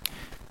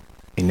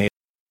 they nailed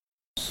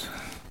him.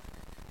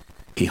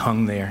 He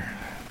hung there.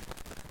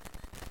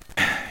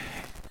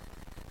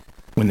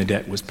 When the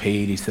debt was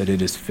paid, he said,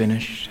 "It is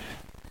finished."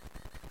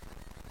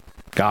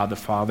 God the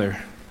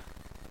Father,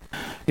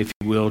 if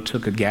you will,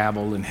 took a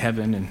gavel in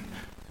heaven and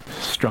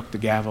struck the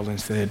gavel and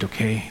said,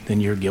 "Okay,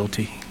 then you're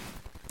guilty.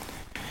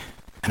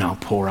 And I'll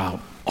pour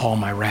out all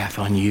my wrath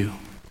on you."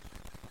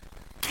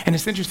 And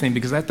it's interesting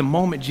because at the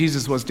moment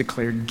Jesus was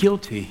declared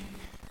guilty,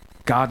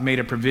 God made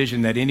a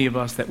provision that any of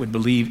us that would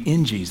believe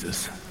in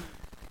Jesus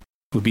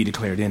would be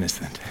declared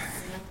innocent.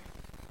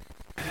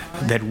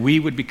 That we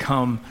would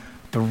become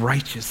the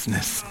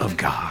righteousness of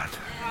God.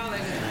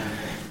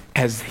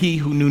 As he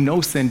who knew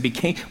no sin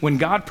became, when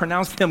God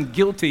pronounced him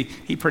guilty,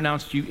 he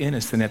pronounced you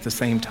innocent at the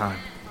same time.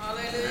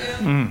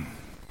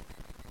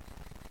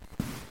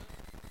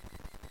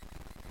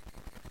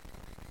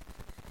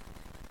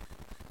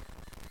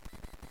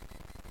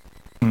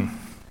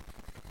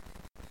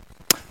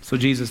 So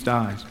Jesus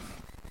died.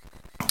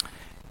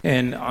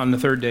 And on the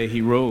third day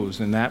he rose,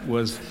 and that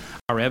was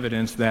our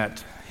evidence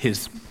that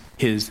his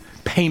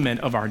payment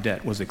of our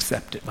debt was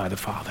accepted by the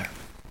Father.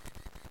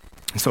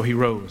 And so he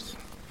rose.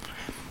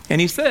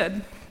 And he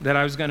said that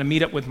I was going to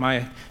meet up with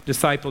my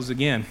disciples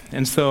again.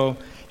 And so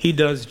he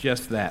does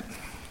just that.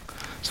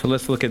 So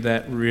let's look at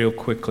that real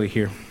quickly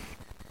here.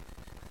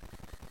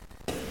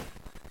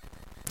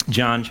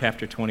 John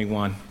chapter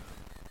 21.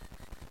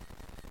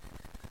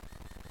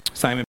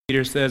 Simon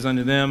Peter says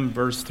unto them,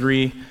 verse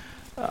 3,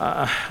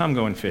 I'm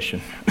going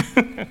fishing.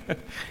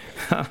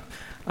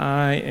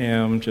 I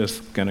am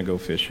just going to go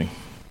fishing.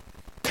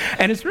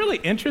 And it's really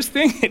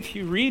interesting if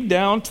you read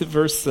down to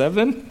verse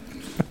 7.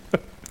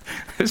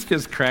 This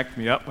just cracked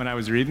me up when I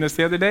was reading this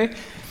the other day.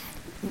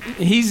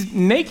 He's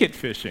naked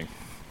fishing.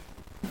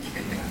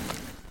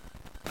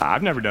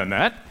 I've never done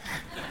that.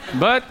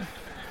 But,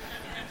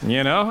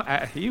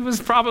 he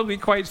was probably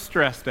quite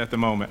stressed at the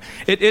moment.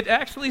 It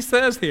actually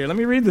says here, let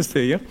me read this to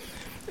you.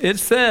 It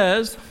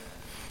says,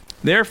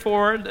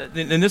 therefore,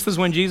 and this is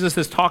when Jesus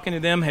is talking to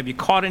them, have you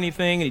caught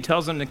anything? And he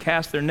tells them to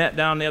cast their net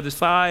down the other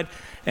side,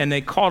 and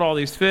they caught all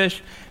these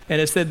fish. And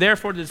it said,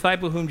 therefore, the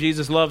disciple whom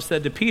Jesus loved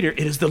said to Peter, it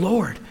is the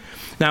Lord.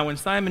 Now, when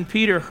Simon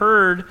Peter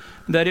heard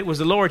that it was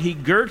the Lord, he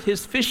girt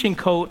his fishing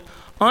coat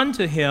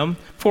unto him,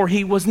 for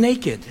he was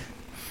naked,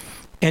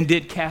 and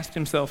did cast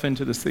himself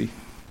into the sea.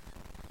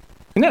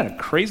 Isn't that a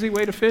crazy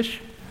way to fish?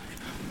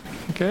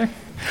 Okay.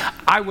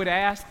 I would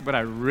ask, but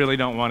I really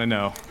don't want to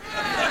know.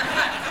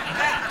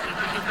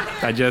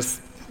 I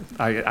just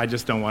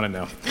don't want to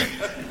know.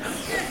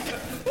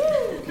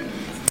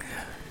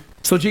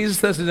 So Jesus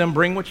says to them,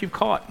 bring what you've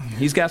caught.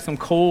 He's got some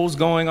coals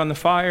going on the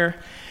fire,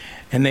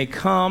 and they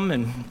come,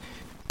 and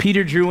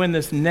Peter drew in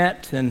this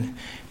net, and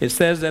it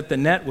says that the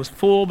net was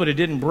full, but it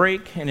didn't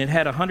break, and it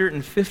had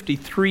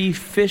 153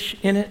 fish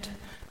in it.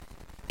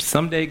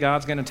 Someday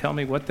God's going to tell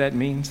me what that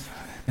means.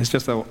 It's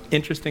just an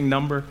interesting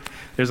number.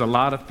 There's a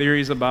lot of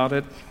theories about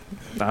it.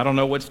 I don't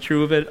know what's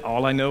true of it.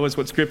 All I know is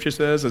what Scripture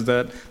says is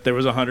that there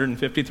was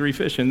 153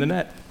 fish in the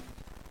net.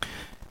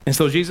 And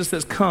so Jesus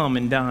says, come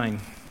and dine.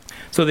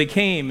 So they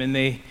came and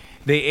they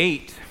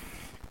ate.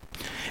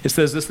 It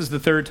says this is the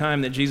third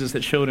time that Jesus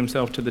had showed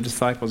himself to the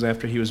disciples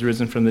after he was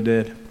risen from the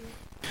dead.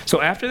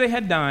 So after they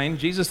had dined,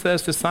 Jesus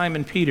says to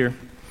Simon Peter,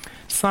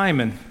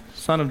 Simon,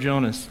 son of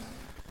Jonas,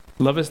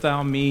 lovest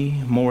thou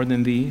me more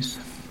than these?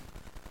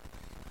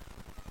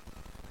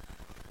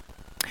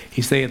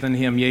 He saith unto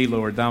him, yea,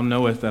 Lord, thou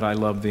knowest that I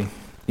love thee.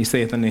 He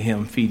saith unto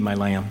him, feed my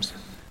lambs.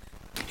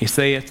 He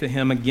saith to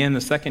him again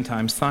the second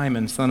time,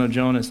 Simon, son of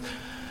Jonas,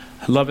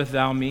 lovest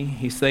thou me?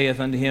 He saith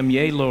unto him,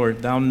 yea,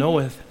 Lord, thou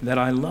knowest that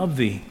I love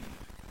thee.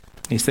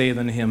 He saith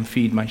unto him,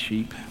 feed my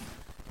sheep.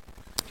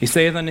 He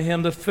saith unto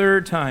him the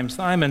third time,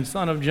 Simon,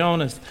 son of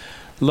Jonas,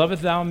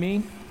 lovest thou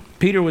me?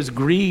 Peter was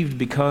grieved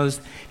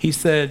because he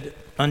said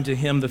unto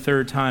him the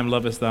third time,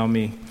 lovest thou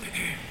me?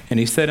 And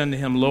he said unto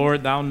him,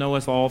 Lord, thou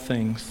knowest all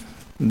things.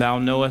 Thou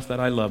knowest that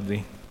I love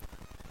thee.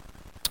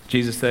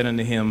 Jesus said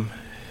unto him,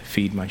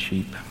 feed my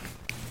sheep.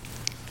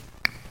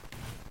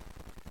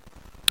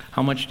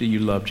 How much do you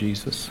love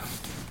Jesus?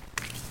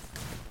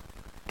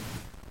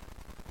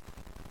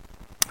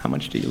 How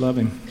much do you love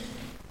him?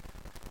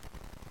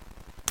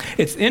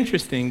 It's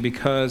interesting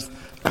because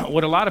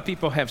what a lot of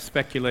people have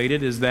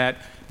speculated is that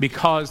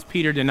because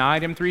Peter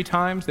denied him 3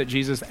 times, that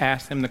Jesus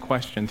asked him the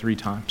question 3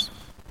 times.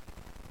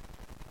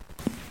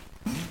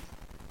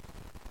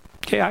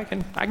 Okay, I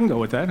can go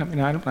with that. I mean,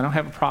 I don't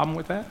have a problem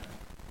with that.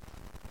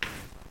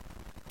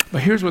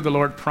 But here's what the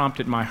Lord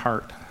prompted my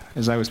heart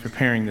as I was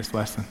preparing this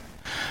lesson.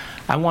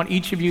 I want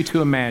each of you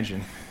to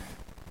imagine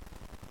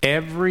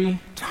every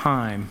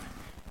time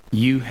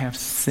you have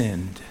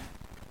sinned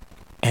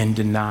and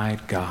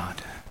denied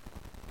God.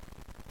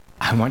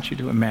 I want you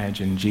to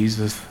imagine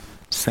Jesus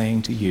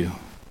saying to you,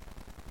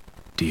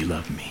 do you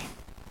love me?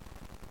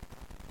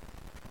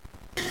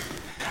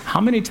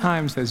 How many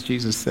times has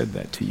Jesus said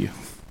that to you?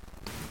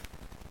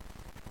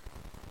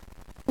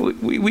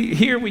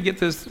 Here we get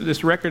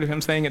this record of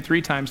him saying it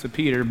 3 times to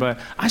Peter, but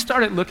I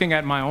started looking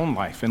at my own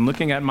life and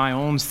looking at my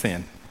own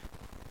sin,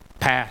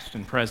 past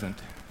and present.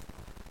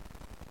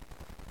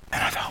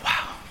 And I thought,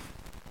 wow,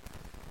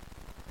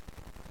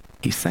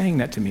 he's saying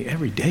that to me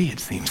every day, it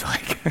seems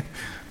like.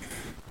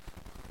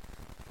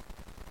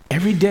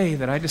 Every day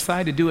that I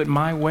decide to do it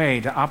my way,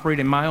 to operate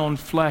in my own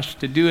flesh,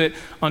 to do it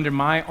under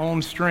my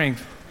own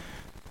strength,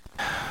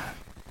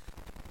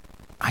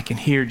 I can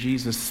hear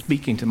Jesus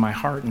speaking to my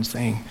heart and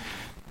saying,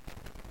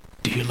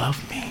 do you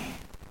love me?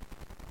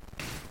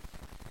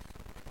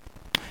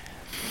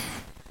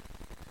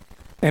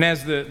 And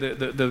as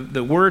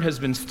the word has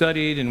been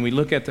studied and we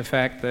look at the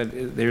fact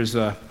that there's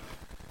a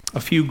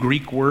few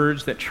Greek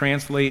words that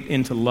translate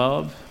into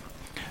love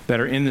that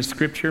are in the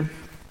scripture,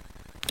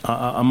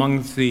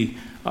 amongst the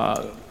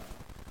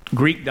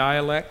Greek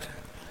dialect,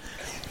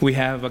 we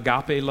have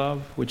agape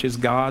love, which is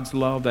God's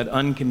love, that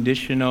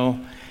unconditional,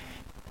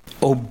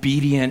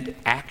 obedient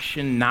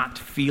action, not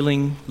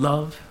feeling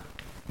love.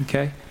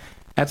 Okay?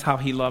 That's how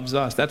he loves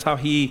us. That's how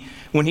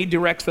when he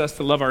directs us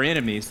to love our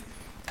enemies,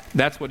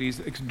 that's what he's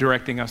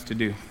directing us to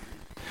do.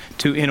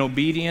 To, in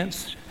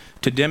obedience,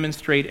 to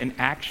demonstrate an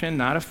action,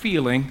 not a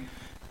feeling,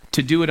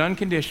 to do it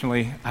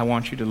unconditionally. I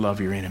want you to love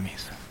your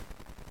enemies.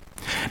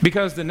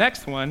 Because the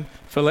next one,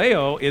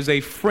 phileo, is a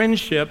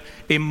friendship,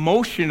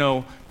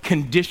 emotional,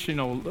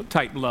 conditional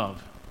type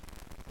love.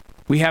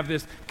 We have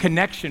this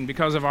connection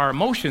because of our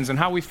emotions and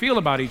how we feel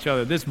about each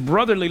other, this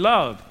brotherly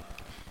love.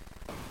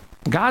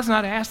 God's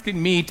not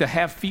asking me to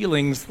have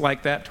feelings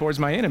like that towards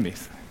my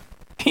enemies.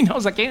 He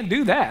knows I can't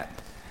do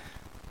that.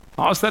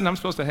 All of a sudden, I'm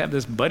supposed to have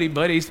this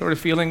buddy-buddy sort of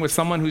feeling with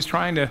someone who's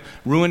trying to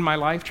ruin my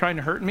life, trying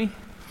to hurt me.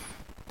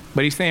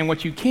 But he's saying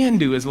what you can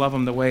do is love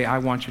them the way I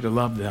want you to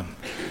love them.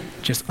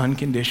 Just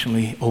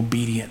unconditionally,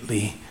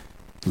 obediently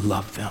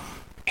love them.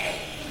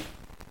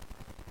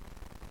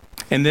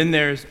 And then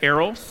there's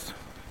eros,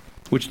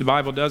 which the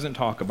Bible doesn't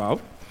talk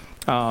about,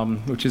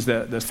 which is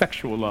the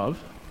sexual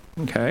love,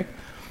 okay?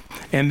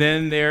 And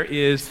then there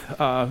is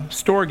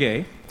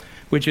storge,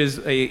 which is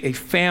a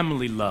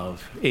family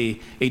love, a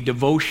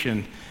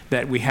devotion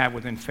that we have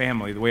within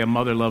family, the way a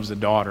mother loves a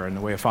daughter and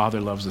the way a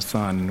father loves a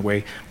son and the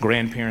way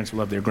grandparents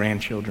love their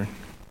grandchildren.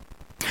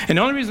 And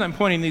the only reason I'm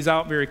pointing these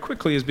out very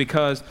quickly is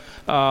because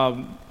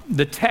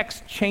the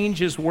text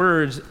changes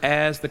words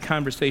as the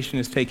conversation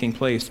is taking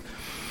place.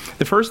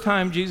 The first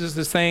time Jesus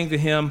is saying to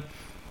him,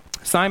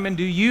 Simon,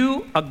 do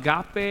you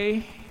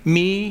agape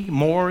me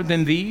more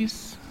than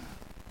these?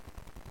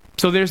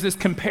 So there's this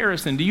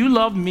comparison. Do you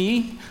love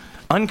me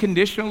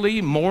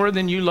unconditionally more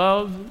than you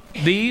love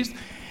these?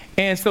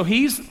 And so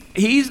he's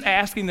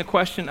asking the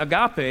question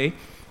agape.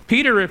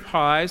 Peter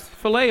replies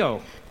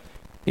phileo.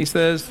 He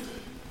says,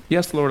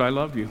 yes, Lord, I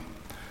love you.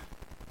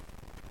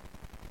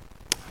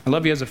 I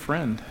love you as a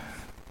friend.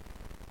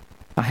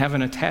 I have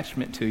an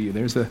attachment to you.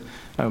 There's an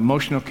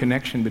emotional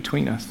connection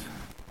between us.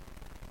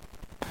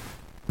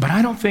 But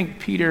I don't think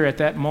Peter at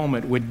that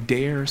moment would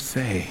dare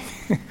say,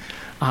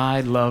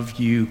 I love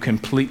you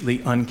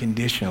completely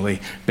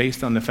unconditionally,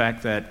 based on the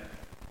fact that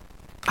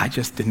I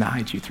just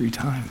denied you 3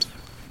 times.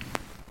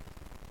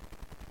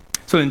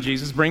 So then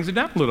Jesus brings it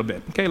down a little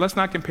bit. Okay, let's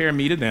not compare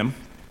me to them.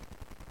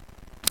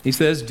 He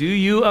says, do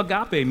you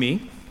agape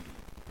me?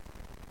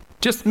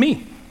 Just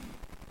me.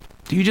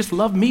 Do you just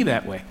love me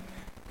that way?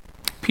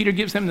 Peter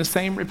gives him the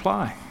same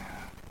reply.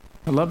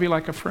 I love you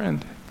like a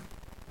friend.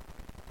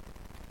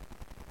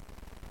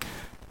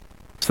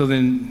 So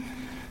then,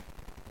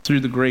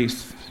 through the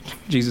grace,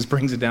 Jesus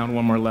brings it down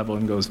one more level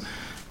and goes,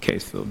 okay,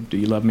 so do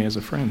you love me as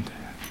a friend?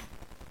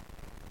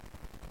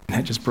 And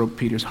that just broke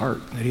Peter's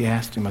heart that he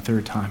asked him a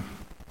 3rd time.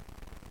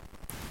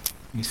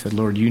 He said,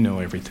 Lord, you know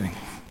everything.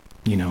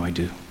 You know I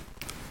do.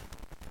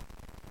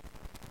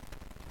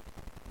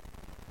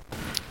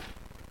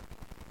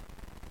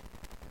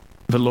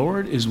 The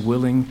Lord is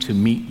willing to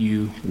meet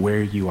you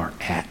where you are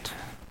at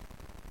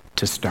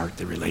to start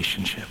the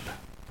relationship.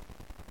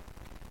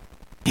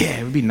 Yeah,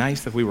 it would be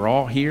nice if we were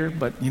all here,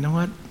 but you know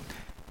what?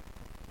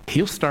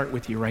 He'll start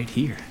with you right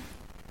here.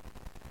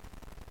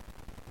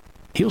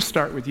 He'll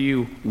start with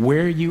you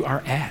where you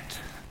are at.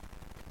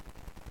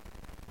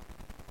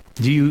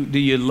 Do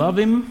you love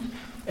him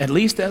at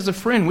least as a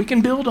friend? We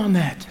can build on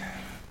that.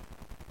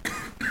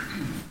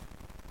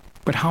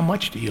 But how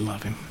much do you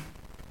love him?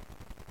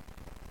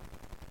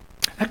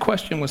 That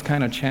question was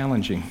kind of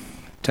challenging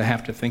to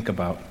have to think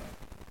about.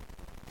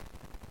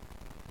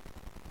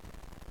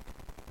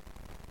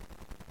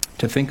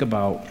 To think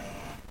about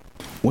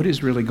what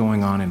is really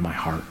going on in my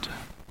heart.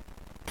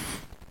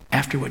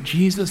 After what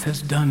Jesus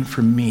has done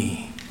for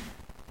me,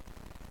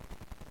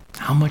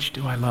 how much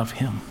do I love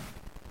him?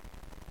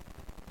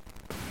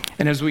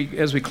 And as we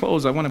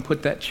close, I want to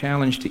put that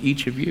challenge to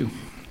each of you.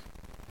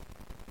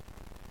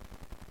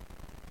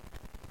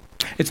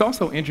 It's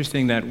also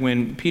interesting that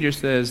when Peter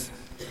says,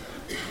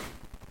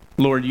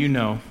 Lord, you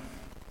know,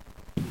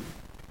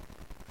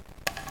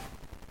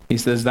 he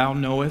says, thou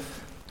knowest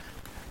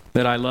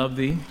that I love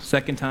thee.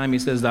 Second time he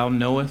says, thou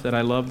knowest that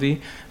I love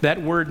thee.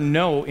 That word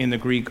know in the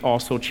Greek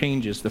also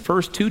changes. The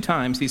first 2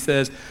 times he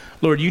says,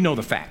 Lord, you know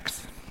the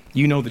facts.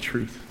 You know the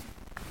truth.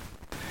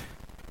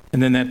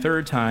 And then that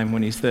 3rd time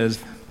when he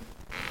says,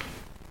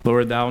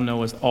 Lord, thou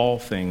knowest all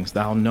things.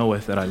 Thou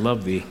knowest that I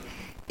love thee.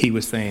 He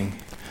was saying,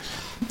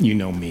 you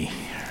know me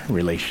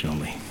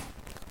relationally.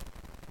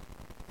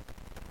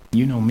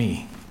 You know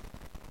me.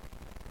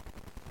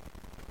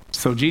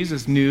 So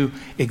Jesus knew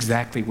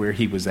exactly where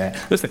he was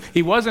at. Listen,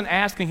 he wasn't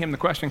asking him the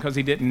question because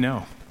he didn't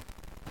know.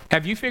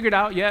 Have you figured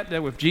out yet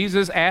that if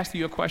Jesus asks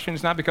you a question,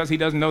 it's not because he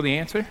doesn't know the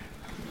answer?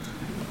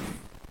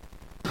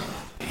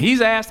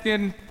 He's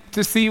asking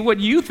to see what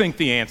you think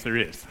the answer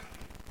is.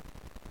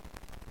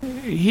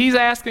 He's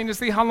asking to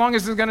see how long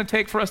is it going to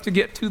take for us to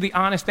get to the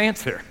honest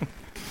answer.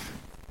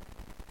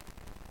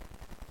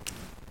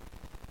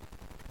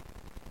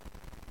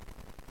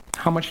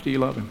 How much do you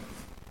love him?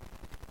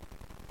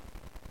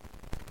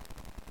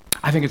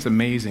 I think it's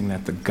amazing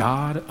that the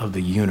God of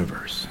the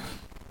universe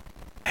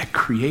had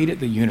created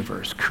the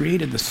universe,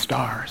 created the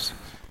stars,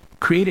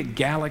 created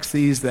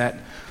galaxies that,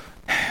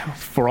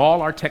 for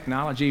all our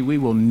technology, we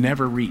will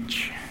never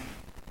reach,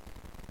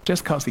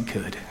 just because he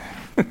could.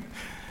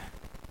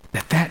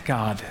 that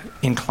God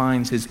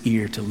inclines his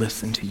ear to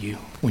listen to you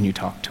when you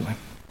talk to him,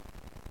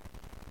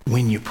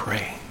 when you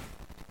pray.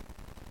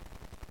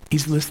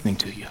 He's listening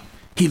to you.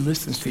 He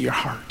listens to your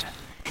heart.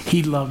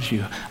 He loves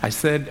you. I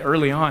said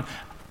early on,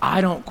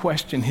 I don't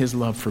question his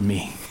love for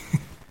me.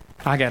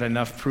 I got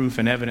enough proof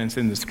and evidence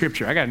in the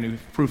scripture. I got enough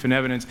proof and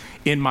evidence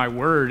in my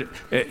word,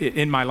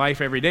 in my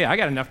life every day. I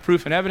got enough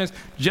proof and evidence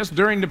just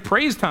during the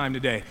praise time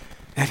today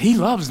that he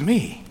loves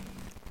me.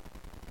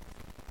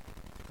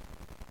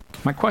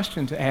 My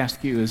question to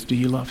ask you is, do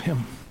you love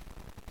him?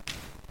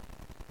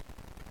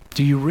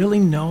 Do you really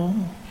know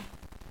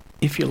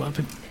if you love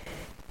him?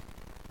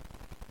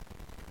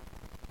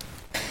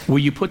 Will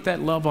you put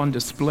that love on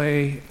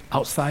display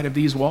outside of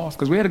these walls?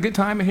 Because we had a good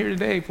time in here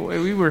today. Boy,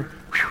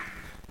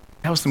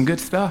 that was some good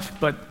stuff.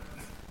 But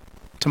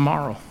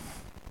tomorrow,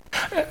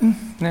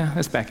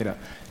 let's back it up.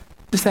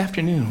 This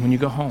afternoon when you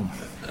go home.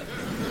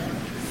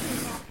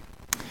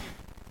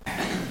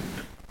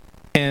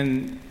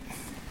 And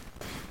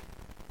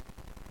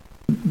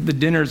the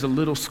dinner's a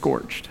little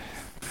scorched.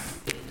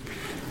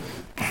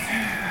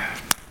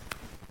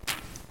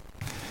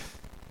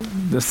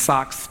 The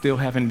socks still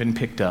haven't been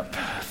picked up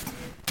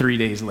 3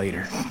 days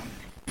later.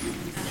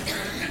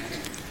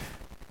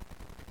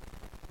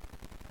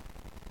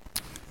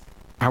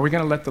 Are we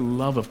going to let the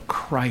love of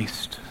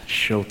Christ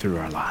show through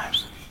our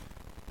lives?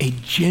 A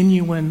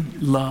genuine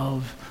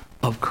love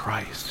of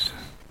Christ.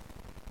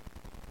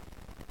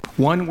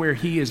 One where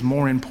he is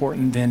more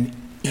important than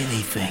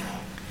anything.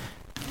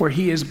 Where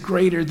he is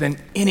greater than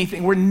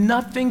anything. Where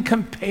nothing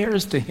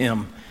compares to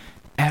him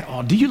at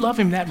all. Do you love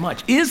him that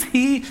much? Is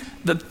he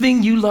the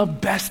thing you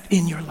love best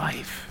in your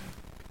life?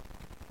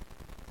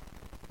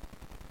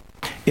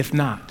 If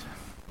not,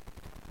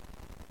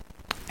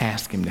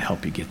 ask him to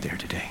help you get there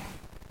today.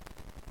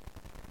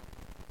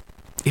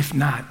 If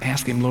not,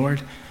 ask him,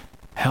 Lord,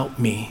 help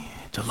me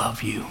to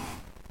love you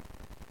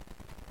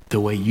the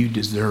way you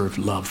deserve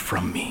love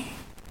from me.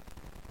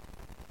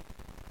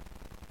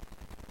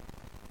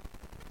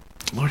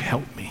 Lord,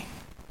 help me.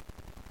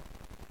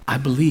 I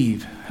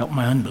believe, help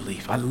my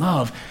unbelief. I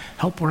love,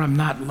 help where I'm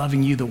not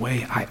loving you the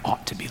way I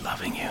ought to be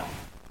loving you.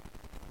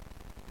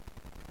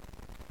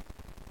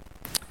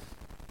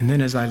 And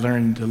then as I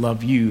learn to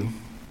love you,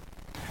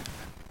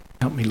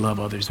 help me love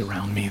others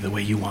around me the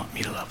way you want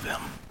me to love them.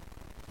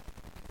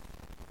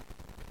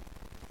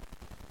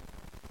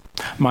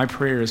 My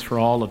prayer is for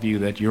all of you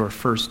that your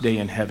first day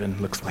in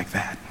heaven looks like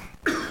that.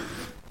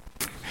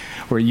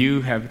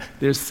 Where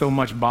there's so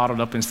much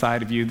bottled up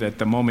inside of you that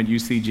the moment you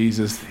see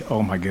Jesus,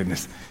 oh my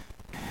goodness,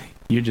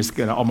 you're just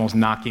going to almost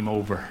knock him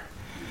over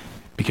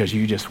because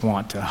you just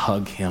want to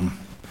hug him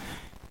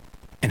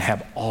and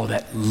have all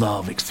that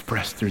love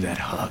expressed through that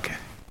hug.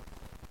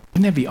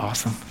 Wouldn't that be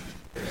awesome?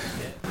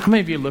 How many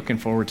of you are looking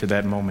forward to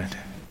that moment?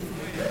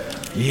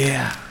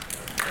 Yeah.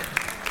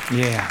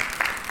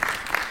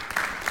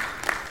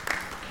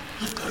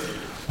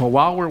 Well,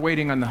 while we're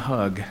waiting on the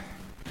hug,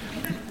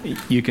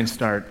 you can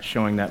start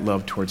showing that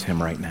love towards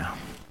him right now.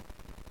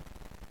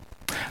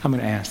 I'm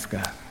going to ask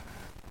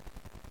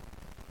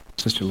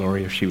Sister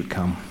Lori if she would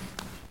come.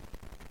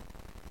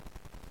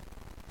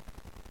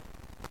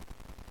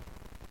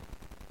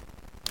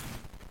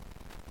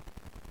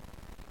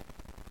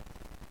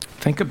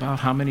 Think about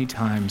how many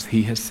times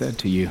he has said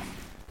to you,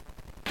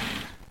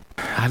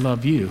 I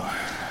love you.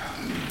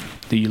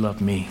 Do you love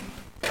me?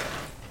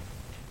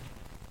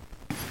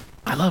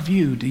 I love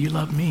you. Do you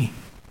love me?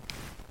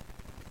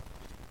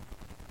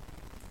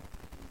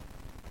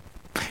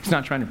 He's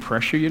not trying to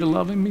pressure you to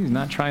love him. He's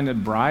not trying to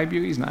bribe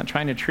you. He's not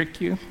trying to trick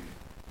you.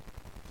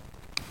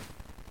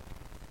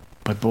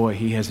 But boy,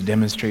 he has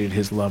demonstrated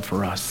his love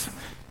for us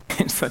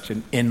in such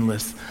an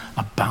endless,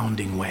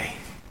 abounding way.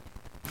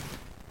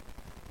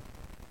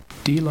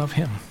 Do you love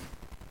him?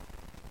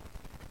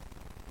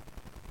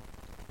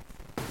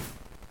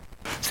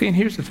 See, and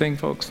here's the thing,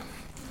 folks.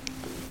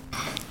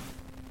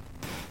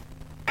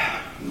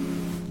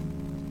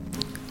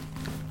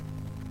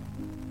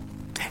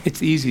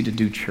 It's easy to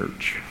do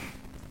church.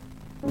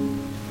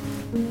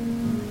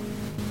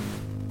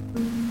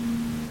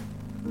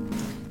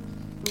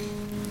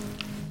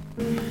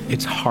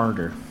 It's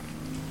harder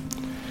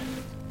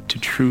to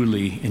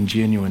truly and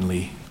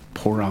genuinely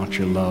pour out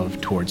your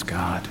love towards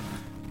God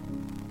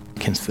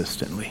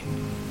consistently.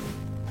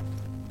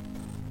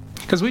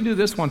 Because we do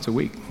this once a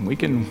week. We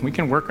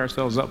can work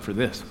ourselves up for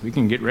this. We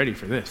can get ready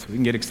for this. We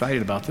can get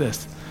excited about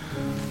this.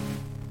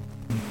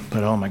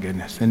 But oh my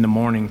goodness, in the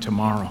morning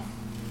tomorrow,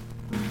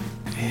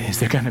 is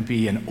there going to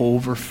be an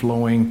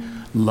overflowing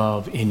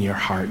love in your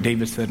heart?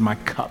 David said, my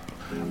cup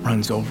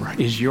runs over.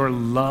 Is your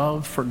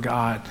love for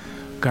God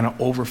going to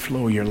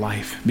overflow your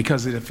life?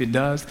 Because if it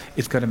does,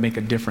 it's going to make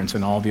a difference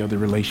in all the other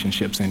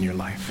relationships in your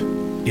life.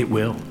 It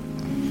will.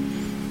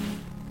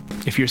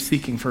 If you're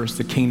seeking first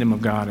the kingdom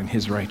of God and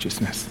his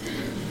righteousness,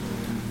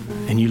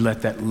 and you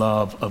let that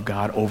love of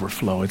God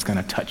overflow, it's going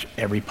to touch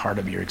every part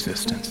of your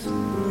existence.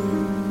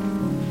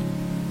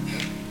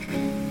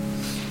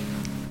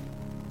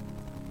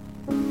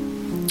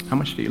 How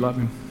much do you love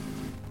him?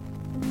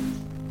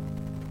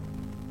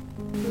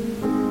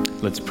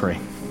 Let's pray.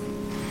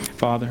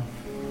 Father,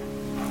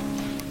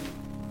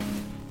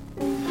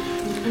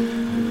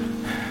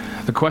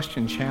 the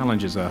question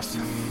challenges us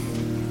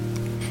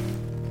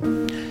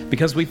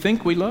because we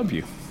think we love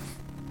you.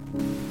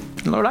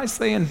 Lord, I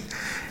say in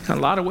a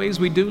lot of ways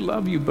we do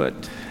love you, but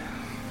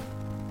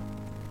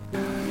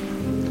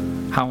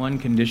how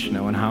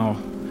unconditional and how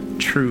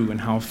true and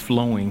how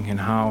flowing and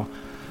how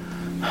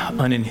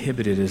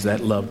uninhibited is that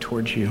love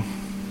towards you?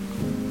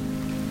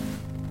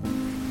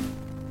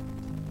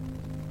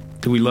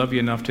 Do we love you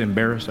enough to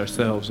embarrass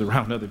ourselves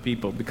around other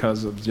people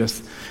because of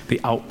just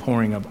the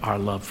outpouring of our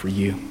love for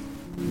you?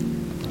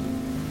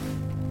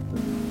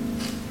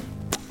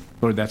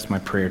 Lord, that's my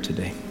prayer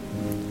today.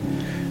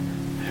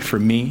 For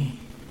me,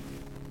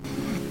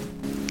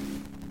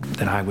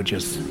 that I would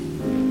just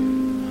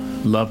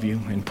love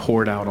you and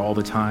pour it out all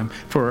the time.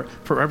 For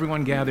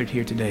everyone gathered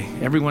here today,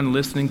 everyone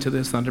listening to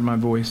this under my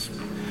voice,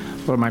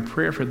 Lord, my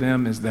prayer for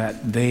them is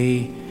that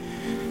they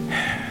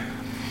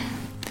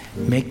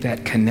make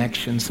that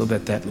connection so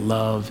that that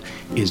love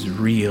is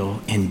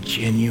real and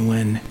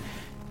genuine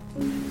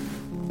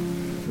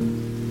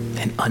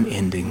and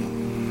unending.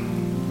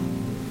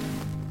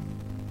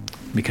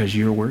 Because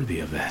you're worthy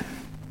of that.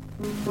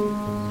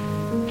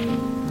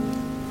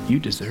 You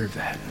deserve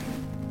that.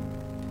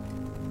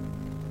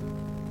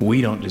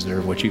 We don't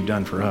deserve what you've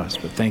done for us,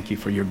 but thank you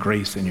for your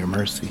grace and your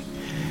mercy.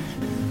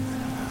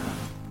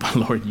 But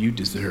Lord, you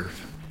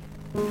deserve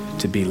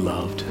to be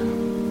loved.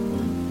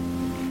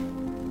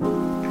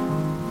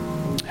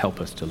 Help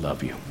us to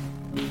love you.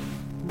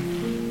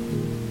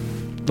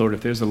 Lord,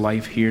 if there's a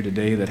life here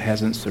today that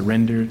hasn't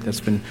surrendered,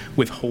 that's been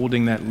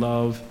withholding that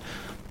love,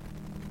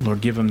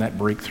 Lord, give them that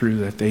breakthrough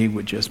that they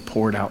would just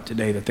pour it out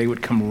today, that they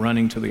would come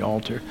running to the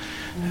altar,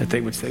 that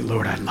they would say,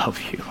 Lord, I love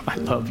you. I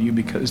love you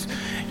because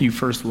you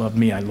first loved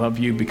me. I love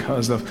you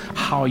because of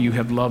how you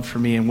have loved for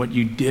me and what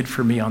you did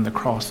for me on the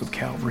cross of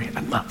Calvary.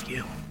 I love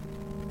you.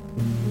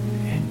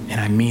 And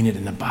I mean it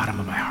in the bottom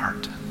of my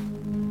heart.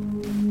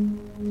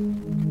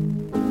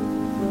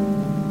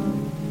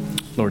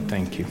 Lord,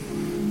 thank you.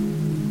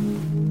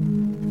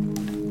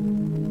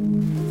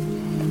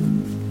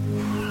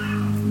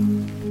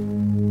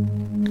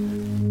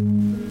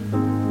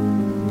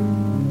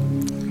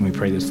 We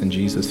pray this in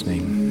Jesus'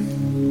 name.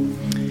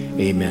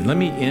 Amen. Let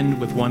me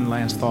end with one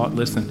last thought.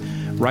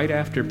 Listen, right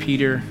after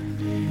Peter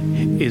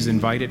is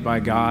invited by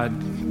God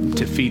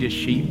to feed his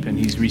sheep and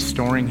he's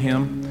restoring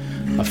him,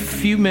 a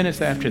few minutes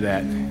after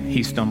that,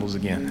 he stumbles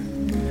again.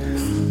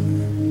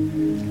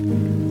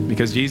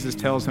 Because Jesus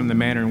tells him the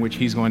manner in which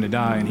he's going to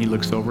die, and he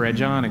looks over at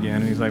John again,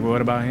 and he's like, well,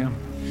 what about him?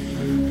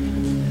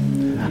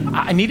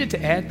 I needed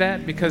to add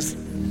that because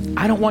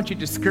I don't want you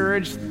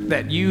discouraged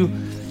that you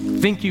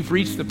think you've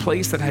reached the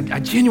place that I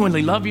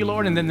genuinely love you,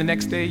 Lord, and then the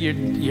next day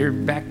you're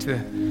back to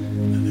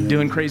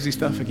doing crazy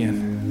stuff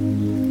again.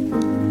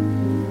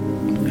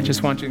 I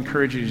just want to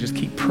encourage you to just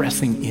keep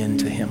pressing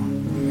into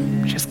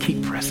him. Just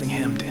keep pressing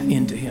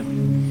into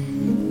him.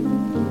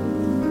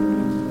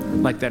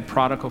 Like that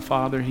prodigal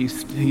father,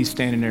 he's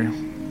standing there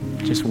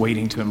just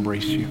waiting to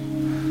embrace you.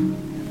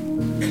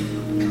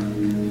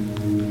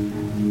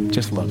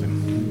 Just love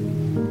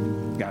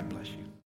him. God bless you.